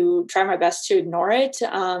just to try my best to ignore it.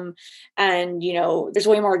 And, there's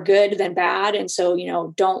way more good than bad. And so,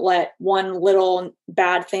 don't let one little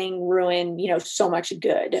bad thing ruin, so much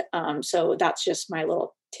good. So that's just my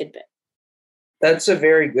little tidbit. That's a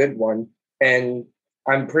very good one. And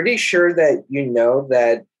I'm pretty sure that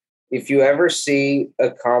that if you ever see a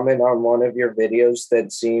comment on one of your videos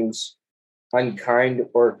that seems unkind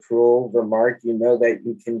or cruel remark, that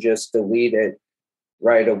you can just delete it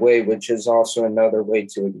right away, which is also another way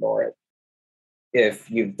to ignore it if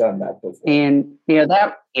you've done that before. And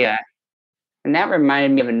and that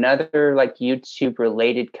reminded me of another like YouTube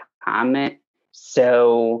related comment.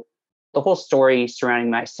 So the whole story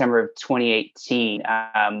surrounding my summer of 2018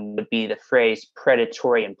 would be the phrase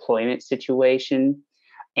predatory employment situation.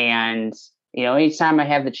 And, anytime I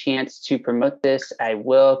have the chance to promote this, I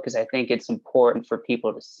will, because I think it's important for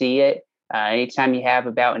people to see it. Anytime you have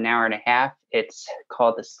about an hour and a half, it's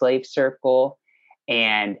called the Slave Circle.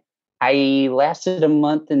 And I lasted a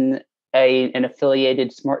month in an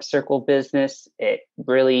affiliated Smart Circle business. It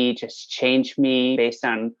really just changed me based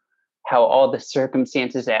on how all the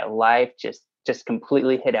circumstances at life just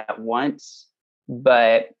completely hit at once.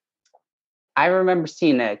 But I remember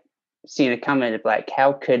seeing a comment of like,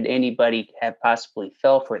 how could anybody have possibly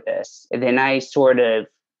fell for this? And then I sort of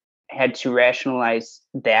had to rationalize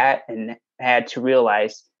that and had to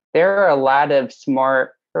realize there are a lot of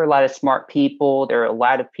smart people. There are a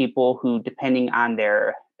lot of people who, depending on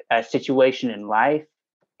their situation in life,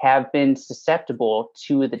 have been susceptible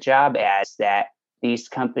to the job ads that these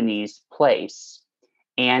companies place.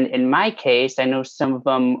 And in my case, I know some of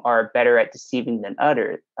them are better at deceiving than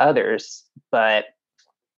others, but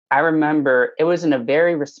I remember it was in a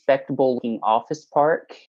very respectable looking office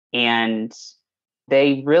park, and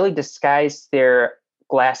they really disguised their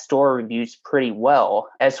Glassdoor reviews pretty well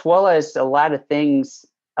as a lot of things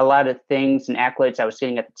and accolades I was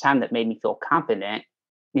getting at the time that made me feel confident.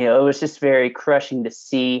 It was just very crushing to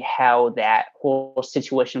see how that whole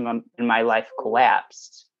situation in my life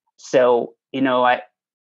collapsed. So,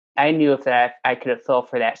 I knew if that I could have fell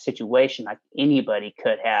for that situation, like anybody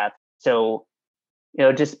could have. So,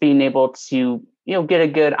 just being able to, get a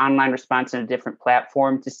good online response in a different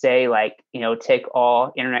platform to say like, take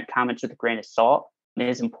all internet comments with a grain of salt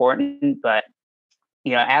is important. But,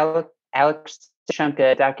 Alex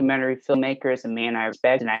Chunka, documentary filmmaker, is a man I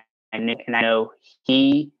respect, and I know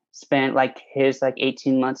he spent like his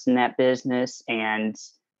 18 months in that business, and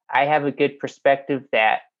I have a good perspective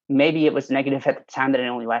that maybe it was negative at the time that it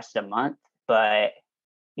only lasted a month, but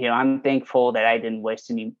I'm thankful that I didn't waste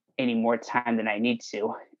any more time than I needed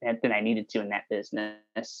to in that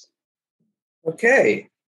business. Okay,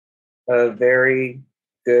 a very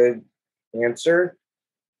good answer.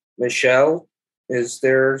 Michelle, is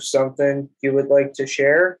there something you would like to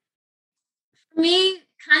share? For me,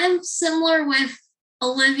 kind of similar with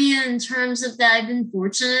Olivia in terms of that I've been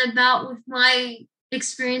fortunate about with my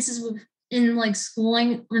experiences in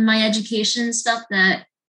schooling and my education and stuff, that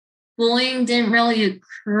bullying didn't really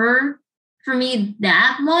occur for me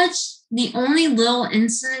that much. The only little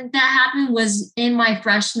incident that happened was in my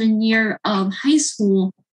freshman year of high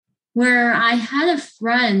school, where I had a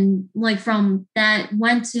friend from that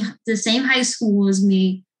went to the same high school as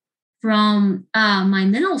me from my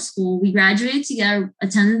middle school. We graduated together,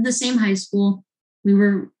 attended the same high school. We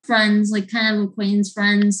were friends, kind of acquaintance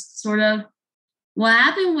friends, sort of. What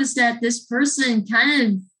happened was that this person kind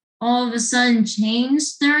of all of a sudden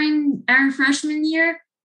changed during our freshman year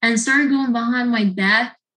and started going behind my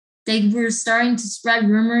back. They were starting to spread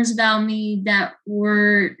rumors about me that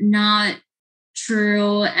were not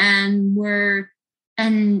true, and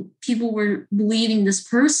people were believing this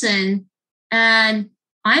person. And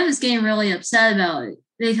I was getting really upset about it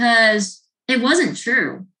because it wasn't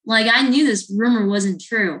true. I knew this rumor wasn't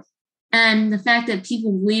true. And the fact that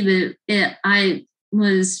people believe I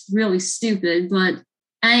was really stupid. But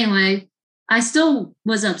anyway, I still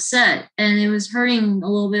was upset, and it was hurting a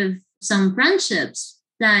little bit of some friendships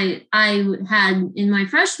that I had in my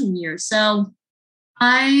freshman year. So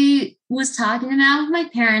I was talking about it with my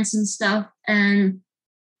parents and stuff. And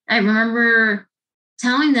I remember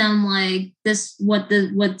telling them like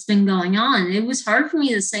what's been going on. It was hard for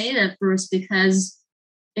me to say it at first because,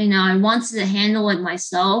 I wanted to handle it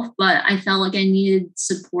myself, but I felt like I needed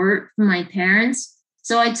support from my parents.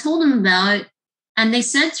 So I told them about it, and they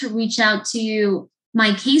said to reach out to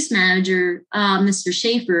my case manager, Mr.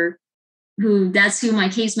 Schaefer, that's who my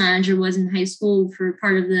case manager was in high school for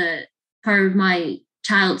part of my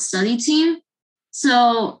child study team.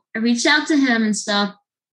 So I reached out to him and stuff,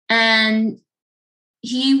 and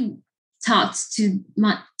he talked to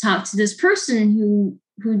this person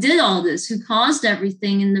who did all this, who caused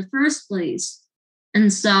everything in the first place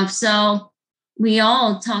and stuff. So we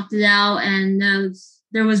all talked it out, and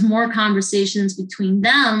there was more conversations between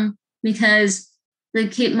them because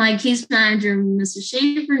my case manager, Mr.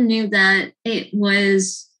 Schaefer, knew that it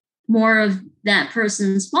was more of that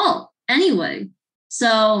person's fault anyway.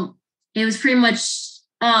 So it was pretty much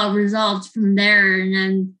resolved from there. And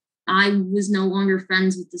then I was no longer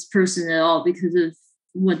friends with this person at all because of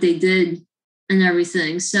what they did and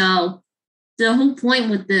everything. So the whole point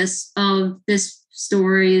with this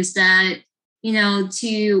story is that,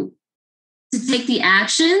 to take the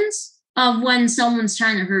actions of when someone's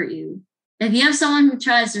trying to hurt you. If you have someone who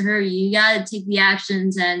tries to hurt you, you got to take the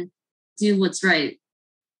actions and do what's right.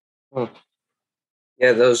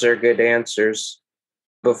 Yeah, those are good answers.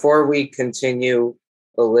 Before we continue,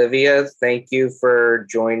 Olivia, thank you for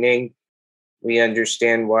joining. We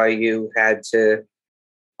understand why you had to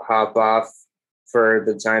hop off for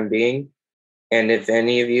the time being. And if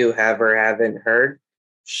any of you have or haven't heard,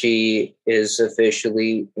 she is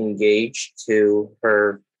officially engaged to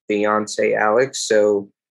her fiance, Alex. So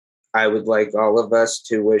I would like all of us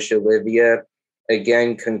to wish Olivia,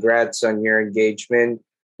 again, congrats on your engagement.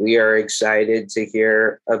 We are excited to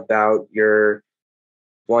hear about your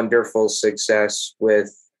wonderful success with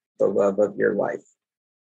the love of your life.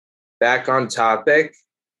 Back on topic,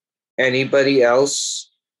 anybody else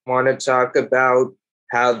want to talk about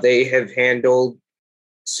how they have handled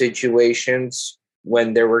situations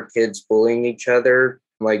when there were kids bullying each other?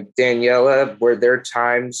 Like Daniela, were there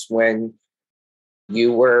times when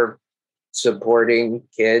you were supporting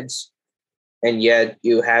kids and yet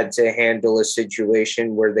you had to handle a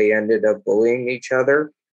situation where they ended up bullying each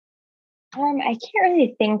other? I can't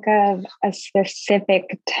really think of a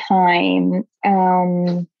specific time.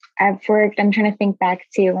 I'm trying to think back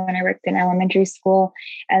to when I worked in elementary school,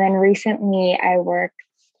 and then recently I worked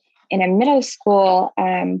in a middle school.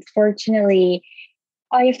 Fortunately,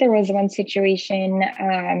 if there was one situation,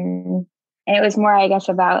 and it was more, I guess,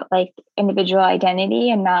 about like individual identity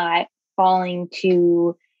and not falling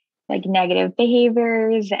to like negative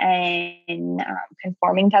behaviors and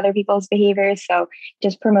conforming to other people's behaviors. So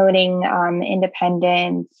just promoting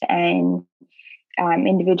independence and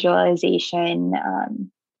individualization,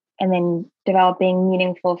 and then developing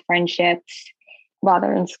meaningful friendships while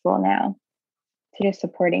they're in school now. So just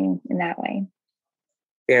supporting in that way.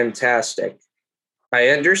 Fantastic. I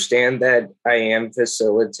understand that I am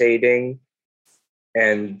facilitating,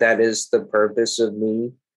 and that is the purpose of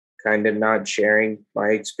me kind of not sharing my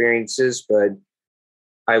experiences, but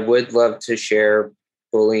I would love to share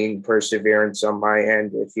bullying perseverance on my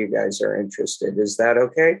end if you guys are interested. Is that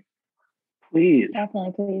okay? Please.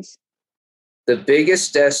 Definitely, please. The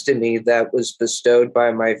biggest destiny that was bestowed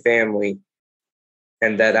by my family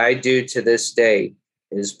and that I do to this day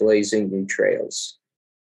is blazing new trails.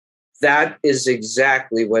 That is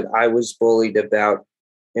exactly what I was bullied about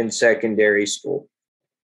in secondary school.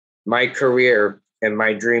 My career and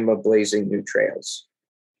my dream of blazing new trails.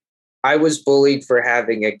 I was bullied for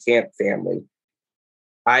having a camp family.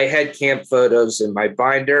 I had camp photos in my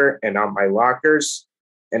binder and on my lockers,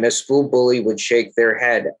 and a school bully would shake their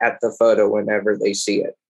head at the photo whenever they see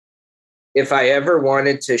it. If I ever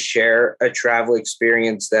wanted to share a travel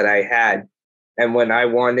experience that I had, and when I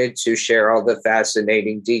wanted to share all the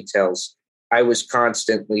fascinating details, I was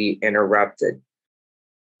constantly interrupted.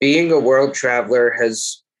 Being a world traveler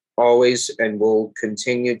has always and will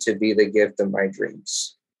continue to be the gift of my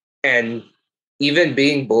dreams. And even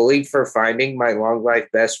being bullied for finding my long life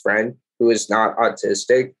best friend who is not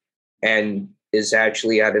autistic and is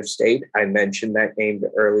actually out of state. I mentioned that name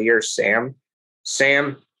earlier, Sam.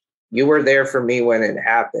 Sam, you were there for me when it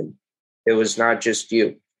happened. It was not just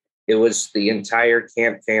you. It was the entire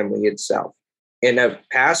camp family itself. In a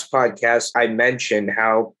past podcast, I mentioned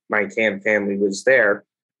how my camp family was there.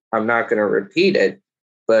 I'm not going to repeat it,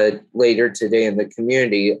 but later today in the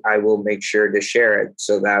community, I will make sure to share it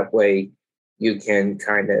so that way you can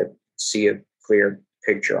kind of see a clear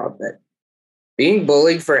picture of it. Being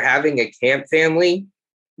bullied for having a camp family,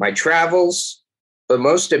 my travels, but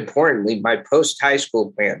most importantly, my post-high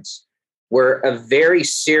school plans were a very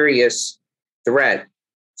serious threat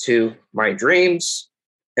to my dreams.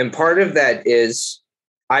 And part of that is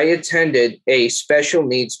I attended a special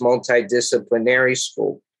needs multidisciplinary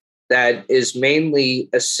school that is mainly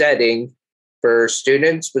a setting for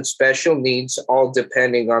students with special needs, all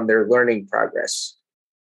depending on their learning progress.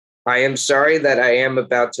 I am sorry that I am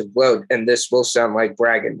about to gloat, and this will sound like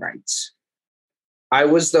bragging rights. I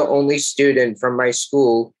was the only student from my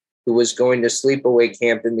school who was going to sleepaway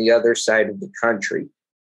camp in the other side of the country.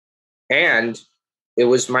 And it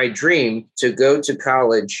was my dream to go to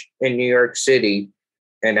college in New York City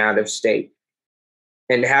and out of state.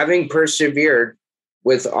 And having persevered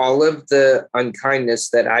with all of the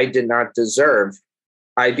unkindness that I did not deserve,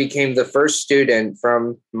 I became the first student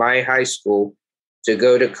from my high school to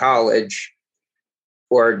go to college,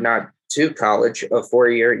 or not to college, a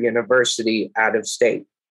 4-year university out of state.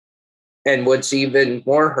 And what's even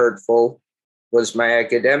more hurtful was my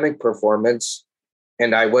academic performance,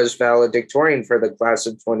 and I was valedictorian for the class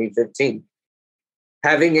of 2015.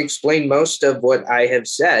 Having explained most of what I have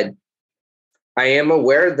said, I am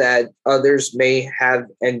aware that others may have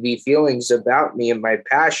envy feelings about me and my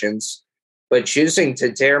passions, but choosing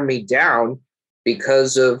to tear me down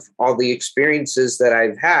because of all the experiences that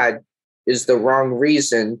I've had is the wrong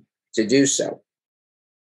reason to do so.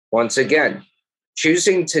 Once again,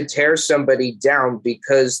 choosing to tear somebody down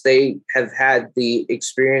because they have had the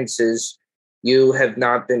experiences you have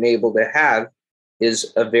not been able to have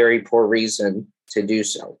is a very poor reason to do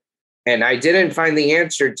so. And I didn't find the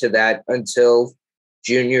answer to that until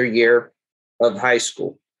junior year of high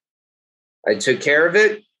school. I took care of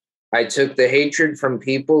it. I took the hatred from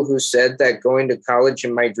people who said that going to college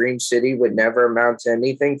in my dream city would never amount to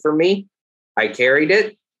anything for me. I carried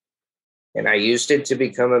it, and I used it to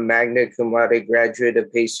become a magna cum laude graduate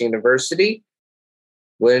of Pace University.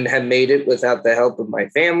 Wouldn't have made it without the help of my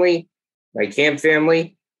family, my camp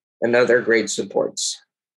family, and other great supports.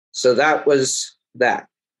 So that was that.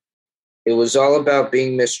 It was all about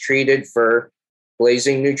being mistreated for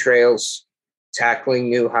blazing new trails, tackling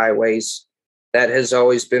new highways. That has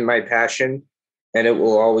always been my passion, and it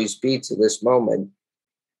will always be to this moment.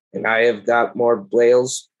 And I have got more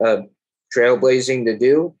trailblazing to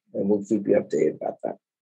do, and we'll keep you updated about that.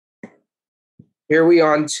 Here we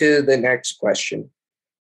on to the next question.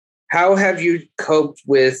 How have you coped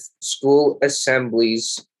with school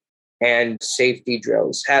assemblies and safety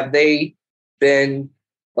drills? Have they been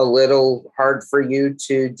a little hard for you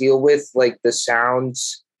to deal with, like the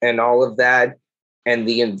sounds and all of that and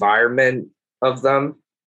the environment of them?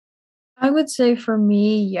 I would say for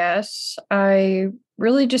me, yes. I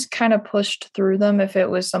really just kind of pushed through them if it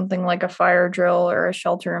was something like a fire drill or a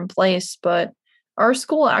shelter in place. But our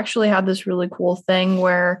school actually had this really cool thing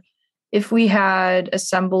where if we had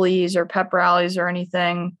assemblies or pep rallies or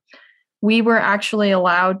anything, we were actually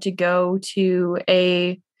allowed to go to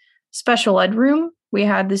a special ed room. We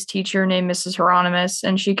had this teacher named Mrs. Hieronymus,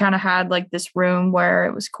 and she kind of had like this room where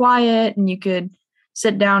it was quiet and you could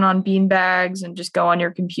sit down on bean bags and just go on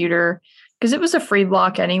your computer because it was a free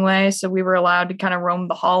block anyway. So we were allowed to kind of roam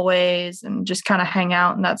the hallways and just kind of hang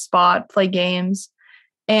out in that spot, play games.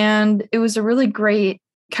 And it was a really great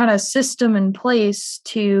kind of system in place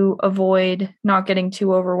to avoid not getting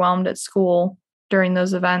too overwhelmed at school during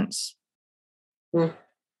those events.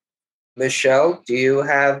 Michelle, do you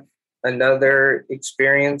have another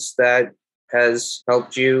experience that has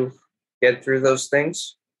helped you get through those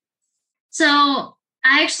things? So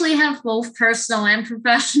I actually have both personal and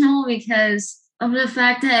professional because of the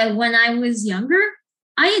fact that when I was younger,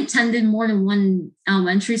 I attended more than one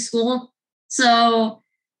elementary school. So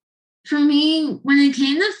for me, when it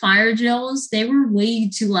came to fire drills, they were way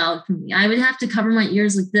too loud for me. I would have to cover my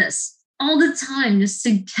ears like this all the time just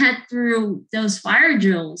to get through those fire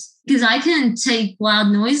drills because I couldn't take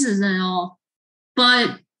loud noises at all.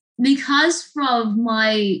 But because of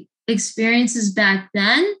my experiences back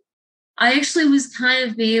then, I actually was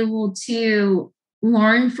kind of able to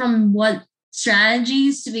learn from what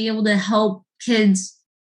strategies to be able to help kids,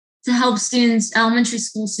 to help students, elementary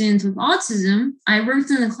school students with autism. I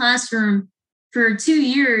worked in the classroom for 2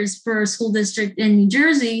 years for a school district in New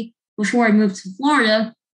Jersey before I moved to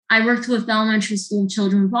Florida. I worked with elementary school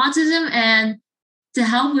children with autism, and to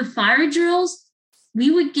help with fire drills,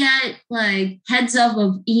 we would get like heads up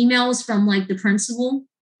of emails from like the principal.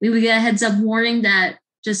 We would get a heads up warning that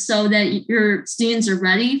just so that your students are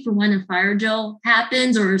ready for when a fire drill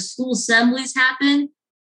happens or school assemblies happen.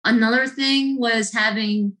 Another thing was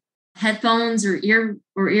having headphones or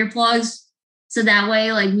earplugs. So that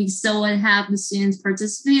way, like we still would have the students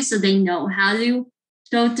participate so they know how to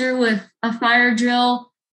go through with a fire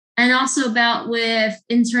drill. And also about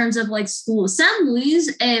in terms of like school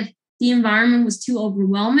assemblies, if the environment was too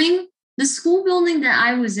overwhelming, the school building that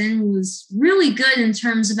I was in was really good in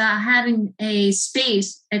terms about having a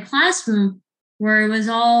space, a classroom where it was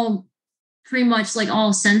all pretty much like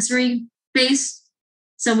all sensory based.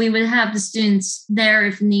 So we would have the students there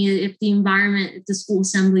if needed, if the school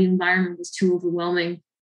assembly environment was too overwhelming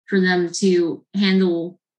for them to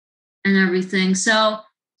handle and everything. So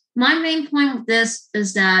my main point with this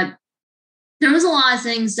is that there was a lot of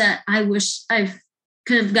things that I wish I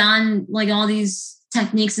could have gotten, like all these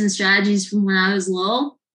techniques and strategies from when I was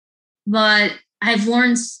little, but I've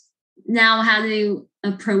learned now how to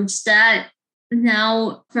approach that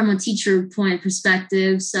now from a teacher point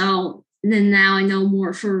perspective. So then now I know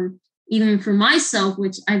more even for myself,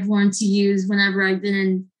 which I've learned to use whenever I've been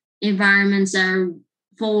in environments that are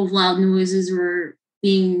full of loud noises or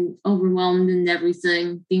being overwhelmed and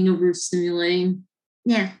everything, being overstimulating.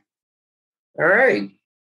 Yeah. All right.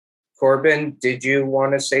 Corbin, did you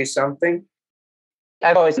want to say something?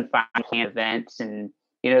 I've always been fun planning events, and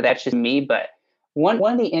that's just me. But one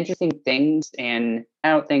of the interesting things, and I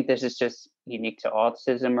don't think this is just unique to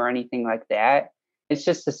autism or anything like that, it's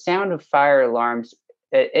just the sound of fire alarms.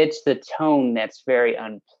 It's the tone that's very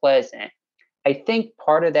unpleasant. I think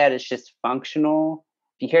part of that is just functional.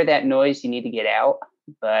 If you hear that noise, you need to get out.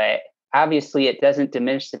 But obviously, it doesn't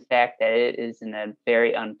diminish the fact that it is a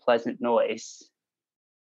very unpleasant noise.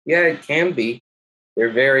 Yeah, it can be.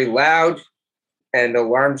 They're very loud, and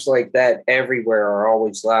alarms like that everywhere are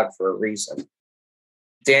always loud for a reason.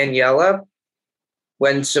 Daniela,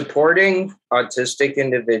 when supporting autistic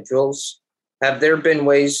individuals, have there been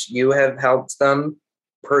ways you have helped them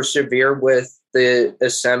persevere with the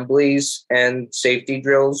assemblies and safety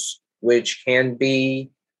drills, which can be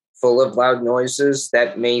full of loud noises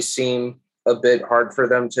that may seem a bit hard for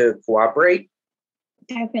them to cooperate?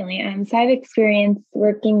 Definitely. So I've experienced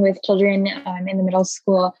working with children in the middle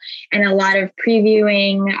school and a lot of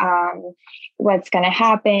previewing what's going to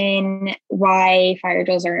happen, why fire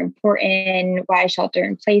drills are important, why shelter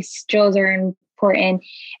in place drills are important.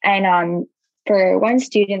 And for one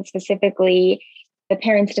student specifically, the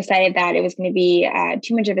parents decided that it was going to be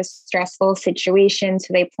too much of a stressful situation.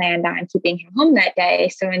 So they planned on keeping him home that day.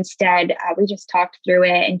 So instead, we just talked through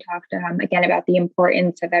it and talked again about the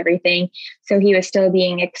importance of everything. So he was still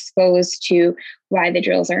being exposed to why the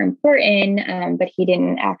drills are important, but he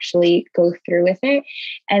didn't actually go through with it.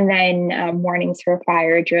 And then warnings for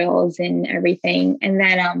fire drills and everything. And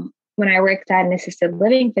then when I worked at an assisted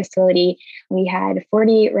living facility, we had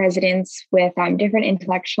 40 residents with different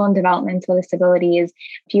intellectual and developmental disabilities.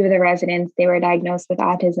 A few of the residents, they were diagnosed with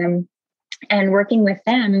autism. And working with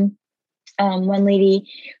them, one lady,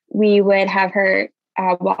 we would have her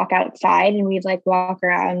walk outside and we'd walk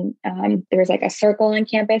around. There was a circle on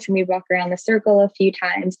campus and we'd walk around the circle a few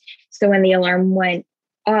times. So when the alarm went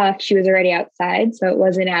off, she was already outside, so it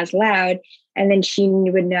wasn't as loud. And then she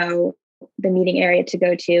would know the meeting area to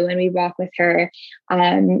go to, and we walk with her,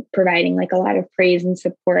 providing a lot of praise and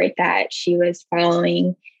support that she was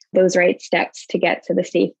following those right steps to get to the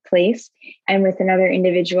safe place. And with another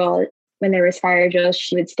individual, when there was fire drills,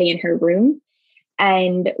 she would stay in her room,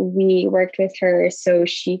 and we worked with her so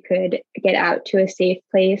she could get out to a safe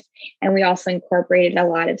place. And we also incorporated a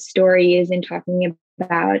lot of stories and talking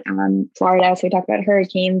about Florida. So we talked about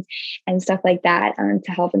hurricanes and stuff like that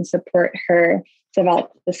to help and support her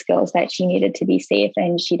develop the skills that she needed to be safe.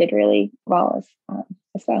 And she did really well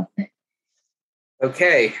as well.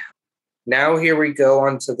 Okay. Now here we go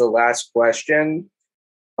on to the last question.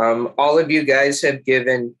 All of you guys have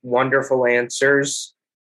given wonderful answers,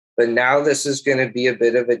 but now this is going to be a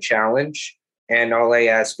bit of a challenge. And all I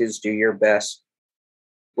ask is do your best.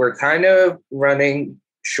 We're kind of running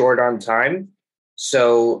short on time,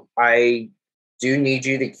 so I do need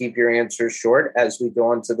you to keep your answers short as we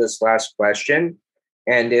go on to this last question.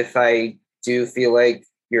 And if I do feel like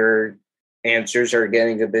your answers are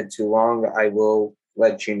getting a bit too long, I will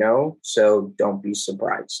let you know. So don't be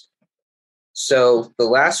surprised. So the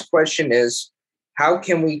last question is, how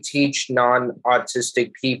can we teach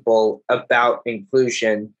non-autistic people about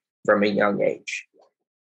inclusion from a young age?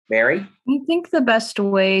 Mary? I think the best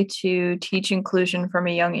way to teach inclusion from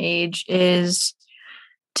a young age is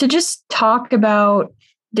to just talk about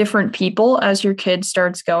different people as your kid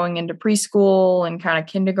starts going into preschool and kind of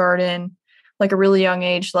kindergarten, a really young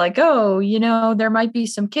age, there might be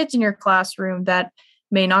some kids in your classroom that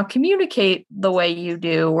may not communicate the way you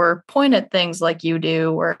do or point at things like you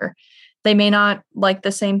do, or they may not like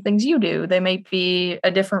the same things you do. They may be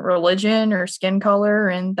a different religion or skin color,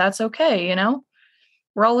 and that's okay.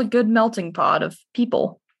 We're all a good melting pot of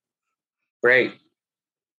people. Great.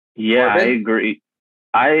 Yeah, I Corbin? agree.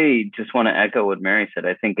 I just want to echo what Mary said.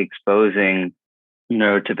 I think exposing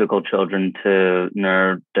neurotypical children to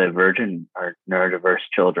neurodivergent or neurodiverse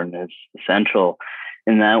children is essential.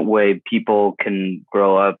 In that way, people can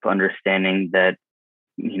grow up understanding that,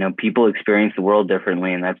 people experience the world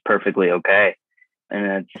differently, and that's perfectly okay. And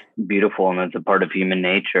that's beautiful, and that's a part of human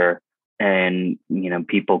nature. And,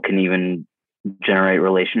 people can even generate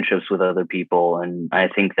relationships with other people. And I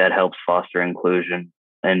think that helps foster inclusion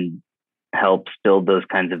and helps build those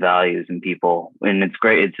kinds of values in people. And it's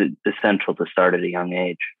great. It's essential to start at a young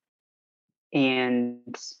age.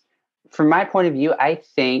 And from my point of view, I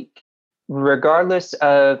think regardless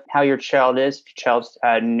of how your child is, if your child's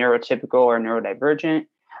neurotypical or neurodivergent,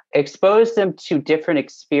 expose them to different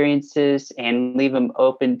experiences and leave them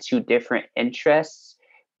open to different interests,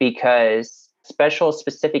 because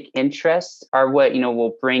specific interests are what,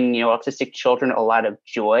 will bring, autistic children a lot of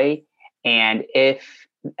joy. And if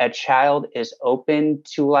a child is open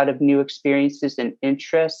to a lot of new experiences and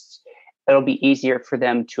interests, it'll be easier for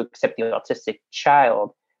them to accept the autistic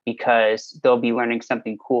child because they'll be learning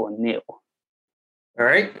something cool and new. All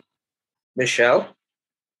right. Michelle?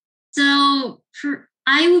 So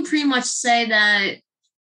I would pretty much say that,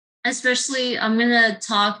 especially I'm going to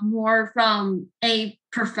talk more from a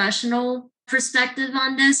professional perspective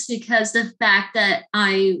on this, because the fact that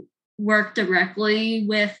I work directly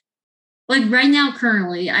with, like right now,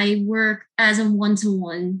 currently, I work as a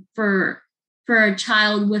one-to-one for a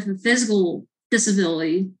child with a physical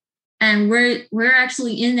disability. And we're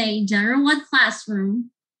actually in a general ed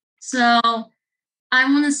classroom. So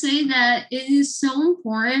I want to say that it is so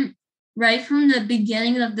important right from the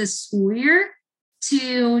beginning of the school year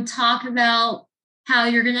to talk about how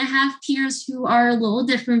you're going to have peers who are a little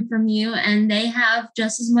different from you, and they have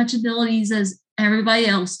just as much abilities as everybody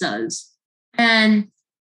else does. And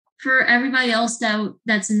for everybody else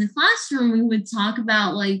that's in the classroom, we would talk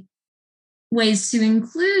about like ways to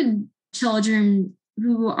include children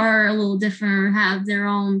who are a little different or have their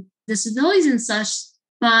own disabilities and such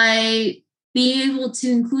by being able to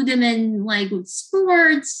include them in like with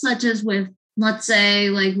sports, such as with, let's say,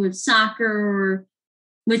 like with soccer, or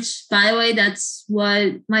which, by the way, that's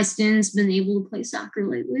what my students been able to play soccer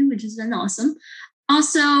lately, which has been awesome.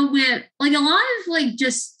 Also with like a lot of like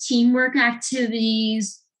just teamwork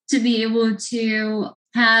activities, to be able to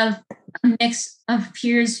have a mix of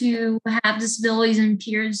peers who have disabilities and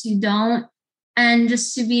peers who don't, and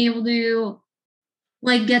just to be able to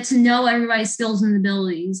like get to know everybody's skills and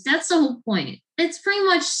abilities. That's the whole point. It's pretty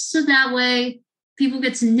much so that way people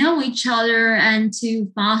get to know each other and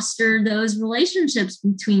to foster those relationships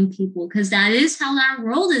between people, because that is how our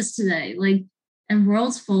world is today. Like, and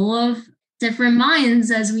world's full of different minds,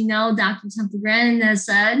 as we know. Dr. Temple Grandin has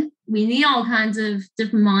said, we need all kinds of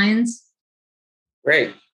different minds.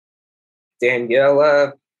 Great.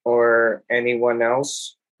 Daniela or anyone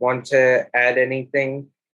else want to add anything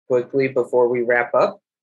quickly before we wrap up?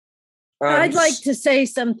 I'd like to say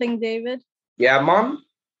something, David. Yeah, Mom?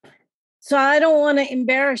 So I don't want to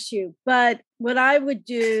embarrass you, but what I would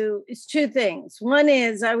do is two things. One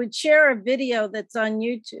is I would share a video that's on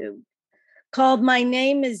YouTube called My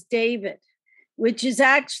Name is David, which is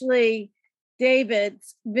actually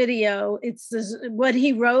David's video. It's what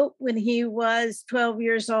he wrote when he was 12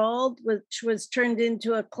 years old, which was turned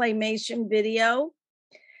into a claymation video.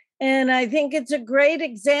 And I think it's a great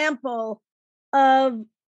example of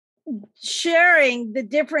sharing the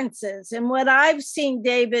differences. And what I've seen,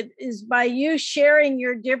 David, is by you sharing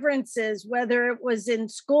your differences, whether it was in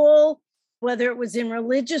school, whether it was in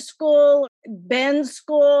religious school, Ben's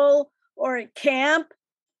school, or at camp,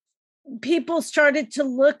 people started to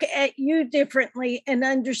look at you differently and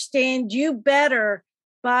understand you better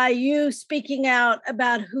by you speaking out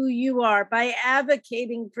about who you are, by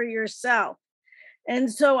advocating for yourself.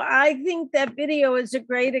 And so I think that video is a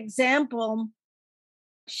great example,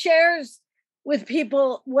 shares with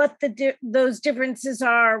people what those differences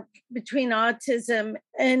are between autism.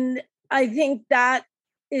 And I think that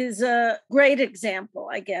is a great example,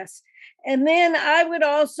 I guess. And then I would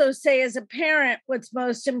also say, as a parent, what's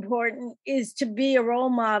most important is to be a role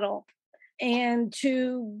model and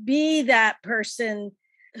to be that person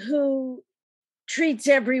who treats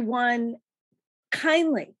everyone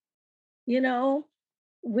kindly,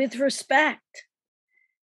 with respect.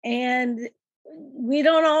 And we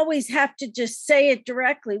don't always have to just say it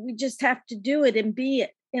directly. We just have to do it and be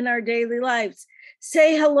it in our daily lives.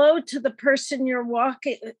 Say hello to the person you're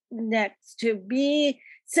walking next to.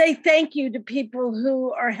 Say thank you to people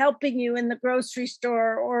who are helping you in the grocery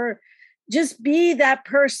store, or just be that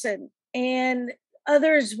person. And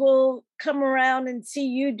others will come around and see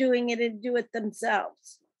you doing it and do it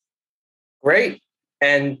themselves. Great.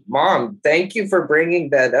 And Mom, thank you for bringing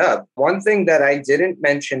that up. One thing that I didn't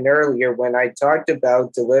mention earlier when I talked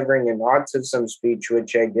about delivering an autism speech,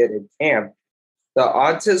 which I did at camp, the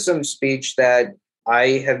autism speech that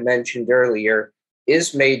I have mentioned earlier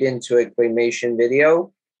is made into a claymation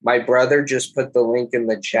video. My brother just put the link in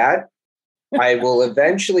the chat. I will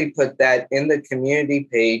eventually put that in the community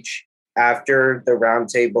page after the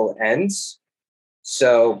roundtable ends.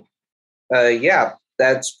 So, yeah,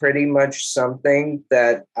 that's pretty much something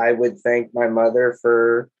that I would thank my mother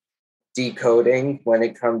for decoding when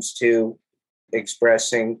it comes to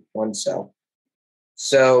expressing oneself.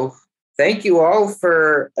 So, thank you all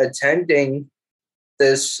for attending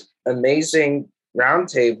this amazing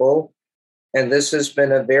roundtable. And this has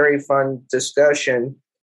been a very fun discussion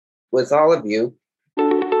with all of you.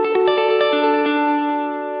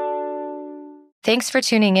 Thanks for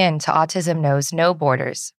tuning in to Autism Knows No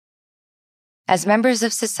Borders. As members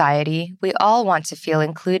of society, we all want to feel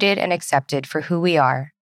included and accepted for who we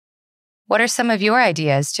are. What are some of your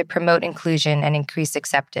ideas to promote inclusion and increase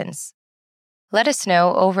acceptance? Let us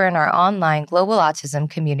know over in our online Global Autism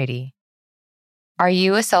community. Are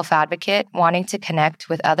you a self-advocate wanting to connect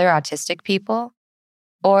with other autistic people?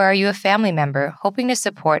 Or are you a family member hoping to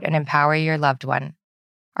support and empower your loved one?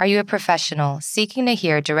 Are you a professional seeking to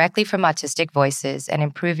hear directly from autistic voices and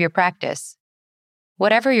improve your practice?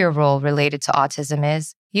 Whatever your role related to autism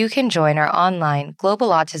is, you can join our online Global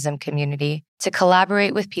Autism community to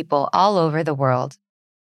collaborate with people all over the world.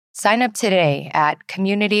 Sign up today at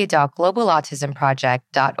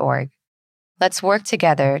community.globalautismproject.org. Let's work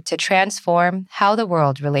together to transform how the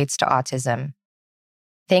world relates to autism.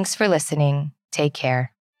 Thanks for listening. Take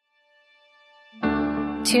care.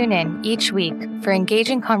 Tune in each week for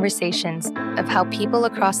engaging conversations of how people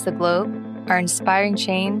across the globe are inspiring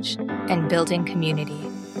change and building community.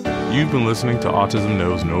 You've been listening to Autism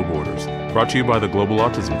Knows No Borders, brought to you by the Global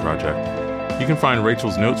Autism Project. You can find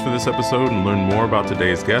Rachel's notes for this episode and learn more about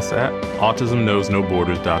today's guest at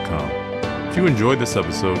autismknowsnoborders.com. If you enjoyed this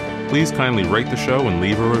episode, please kindly rate the show and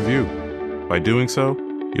leave a review. By doing so,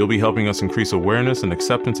 you'll be helping us increase awareness and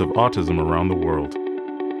acceptance of autism around the world.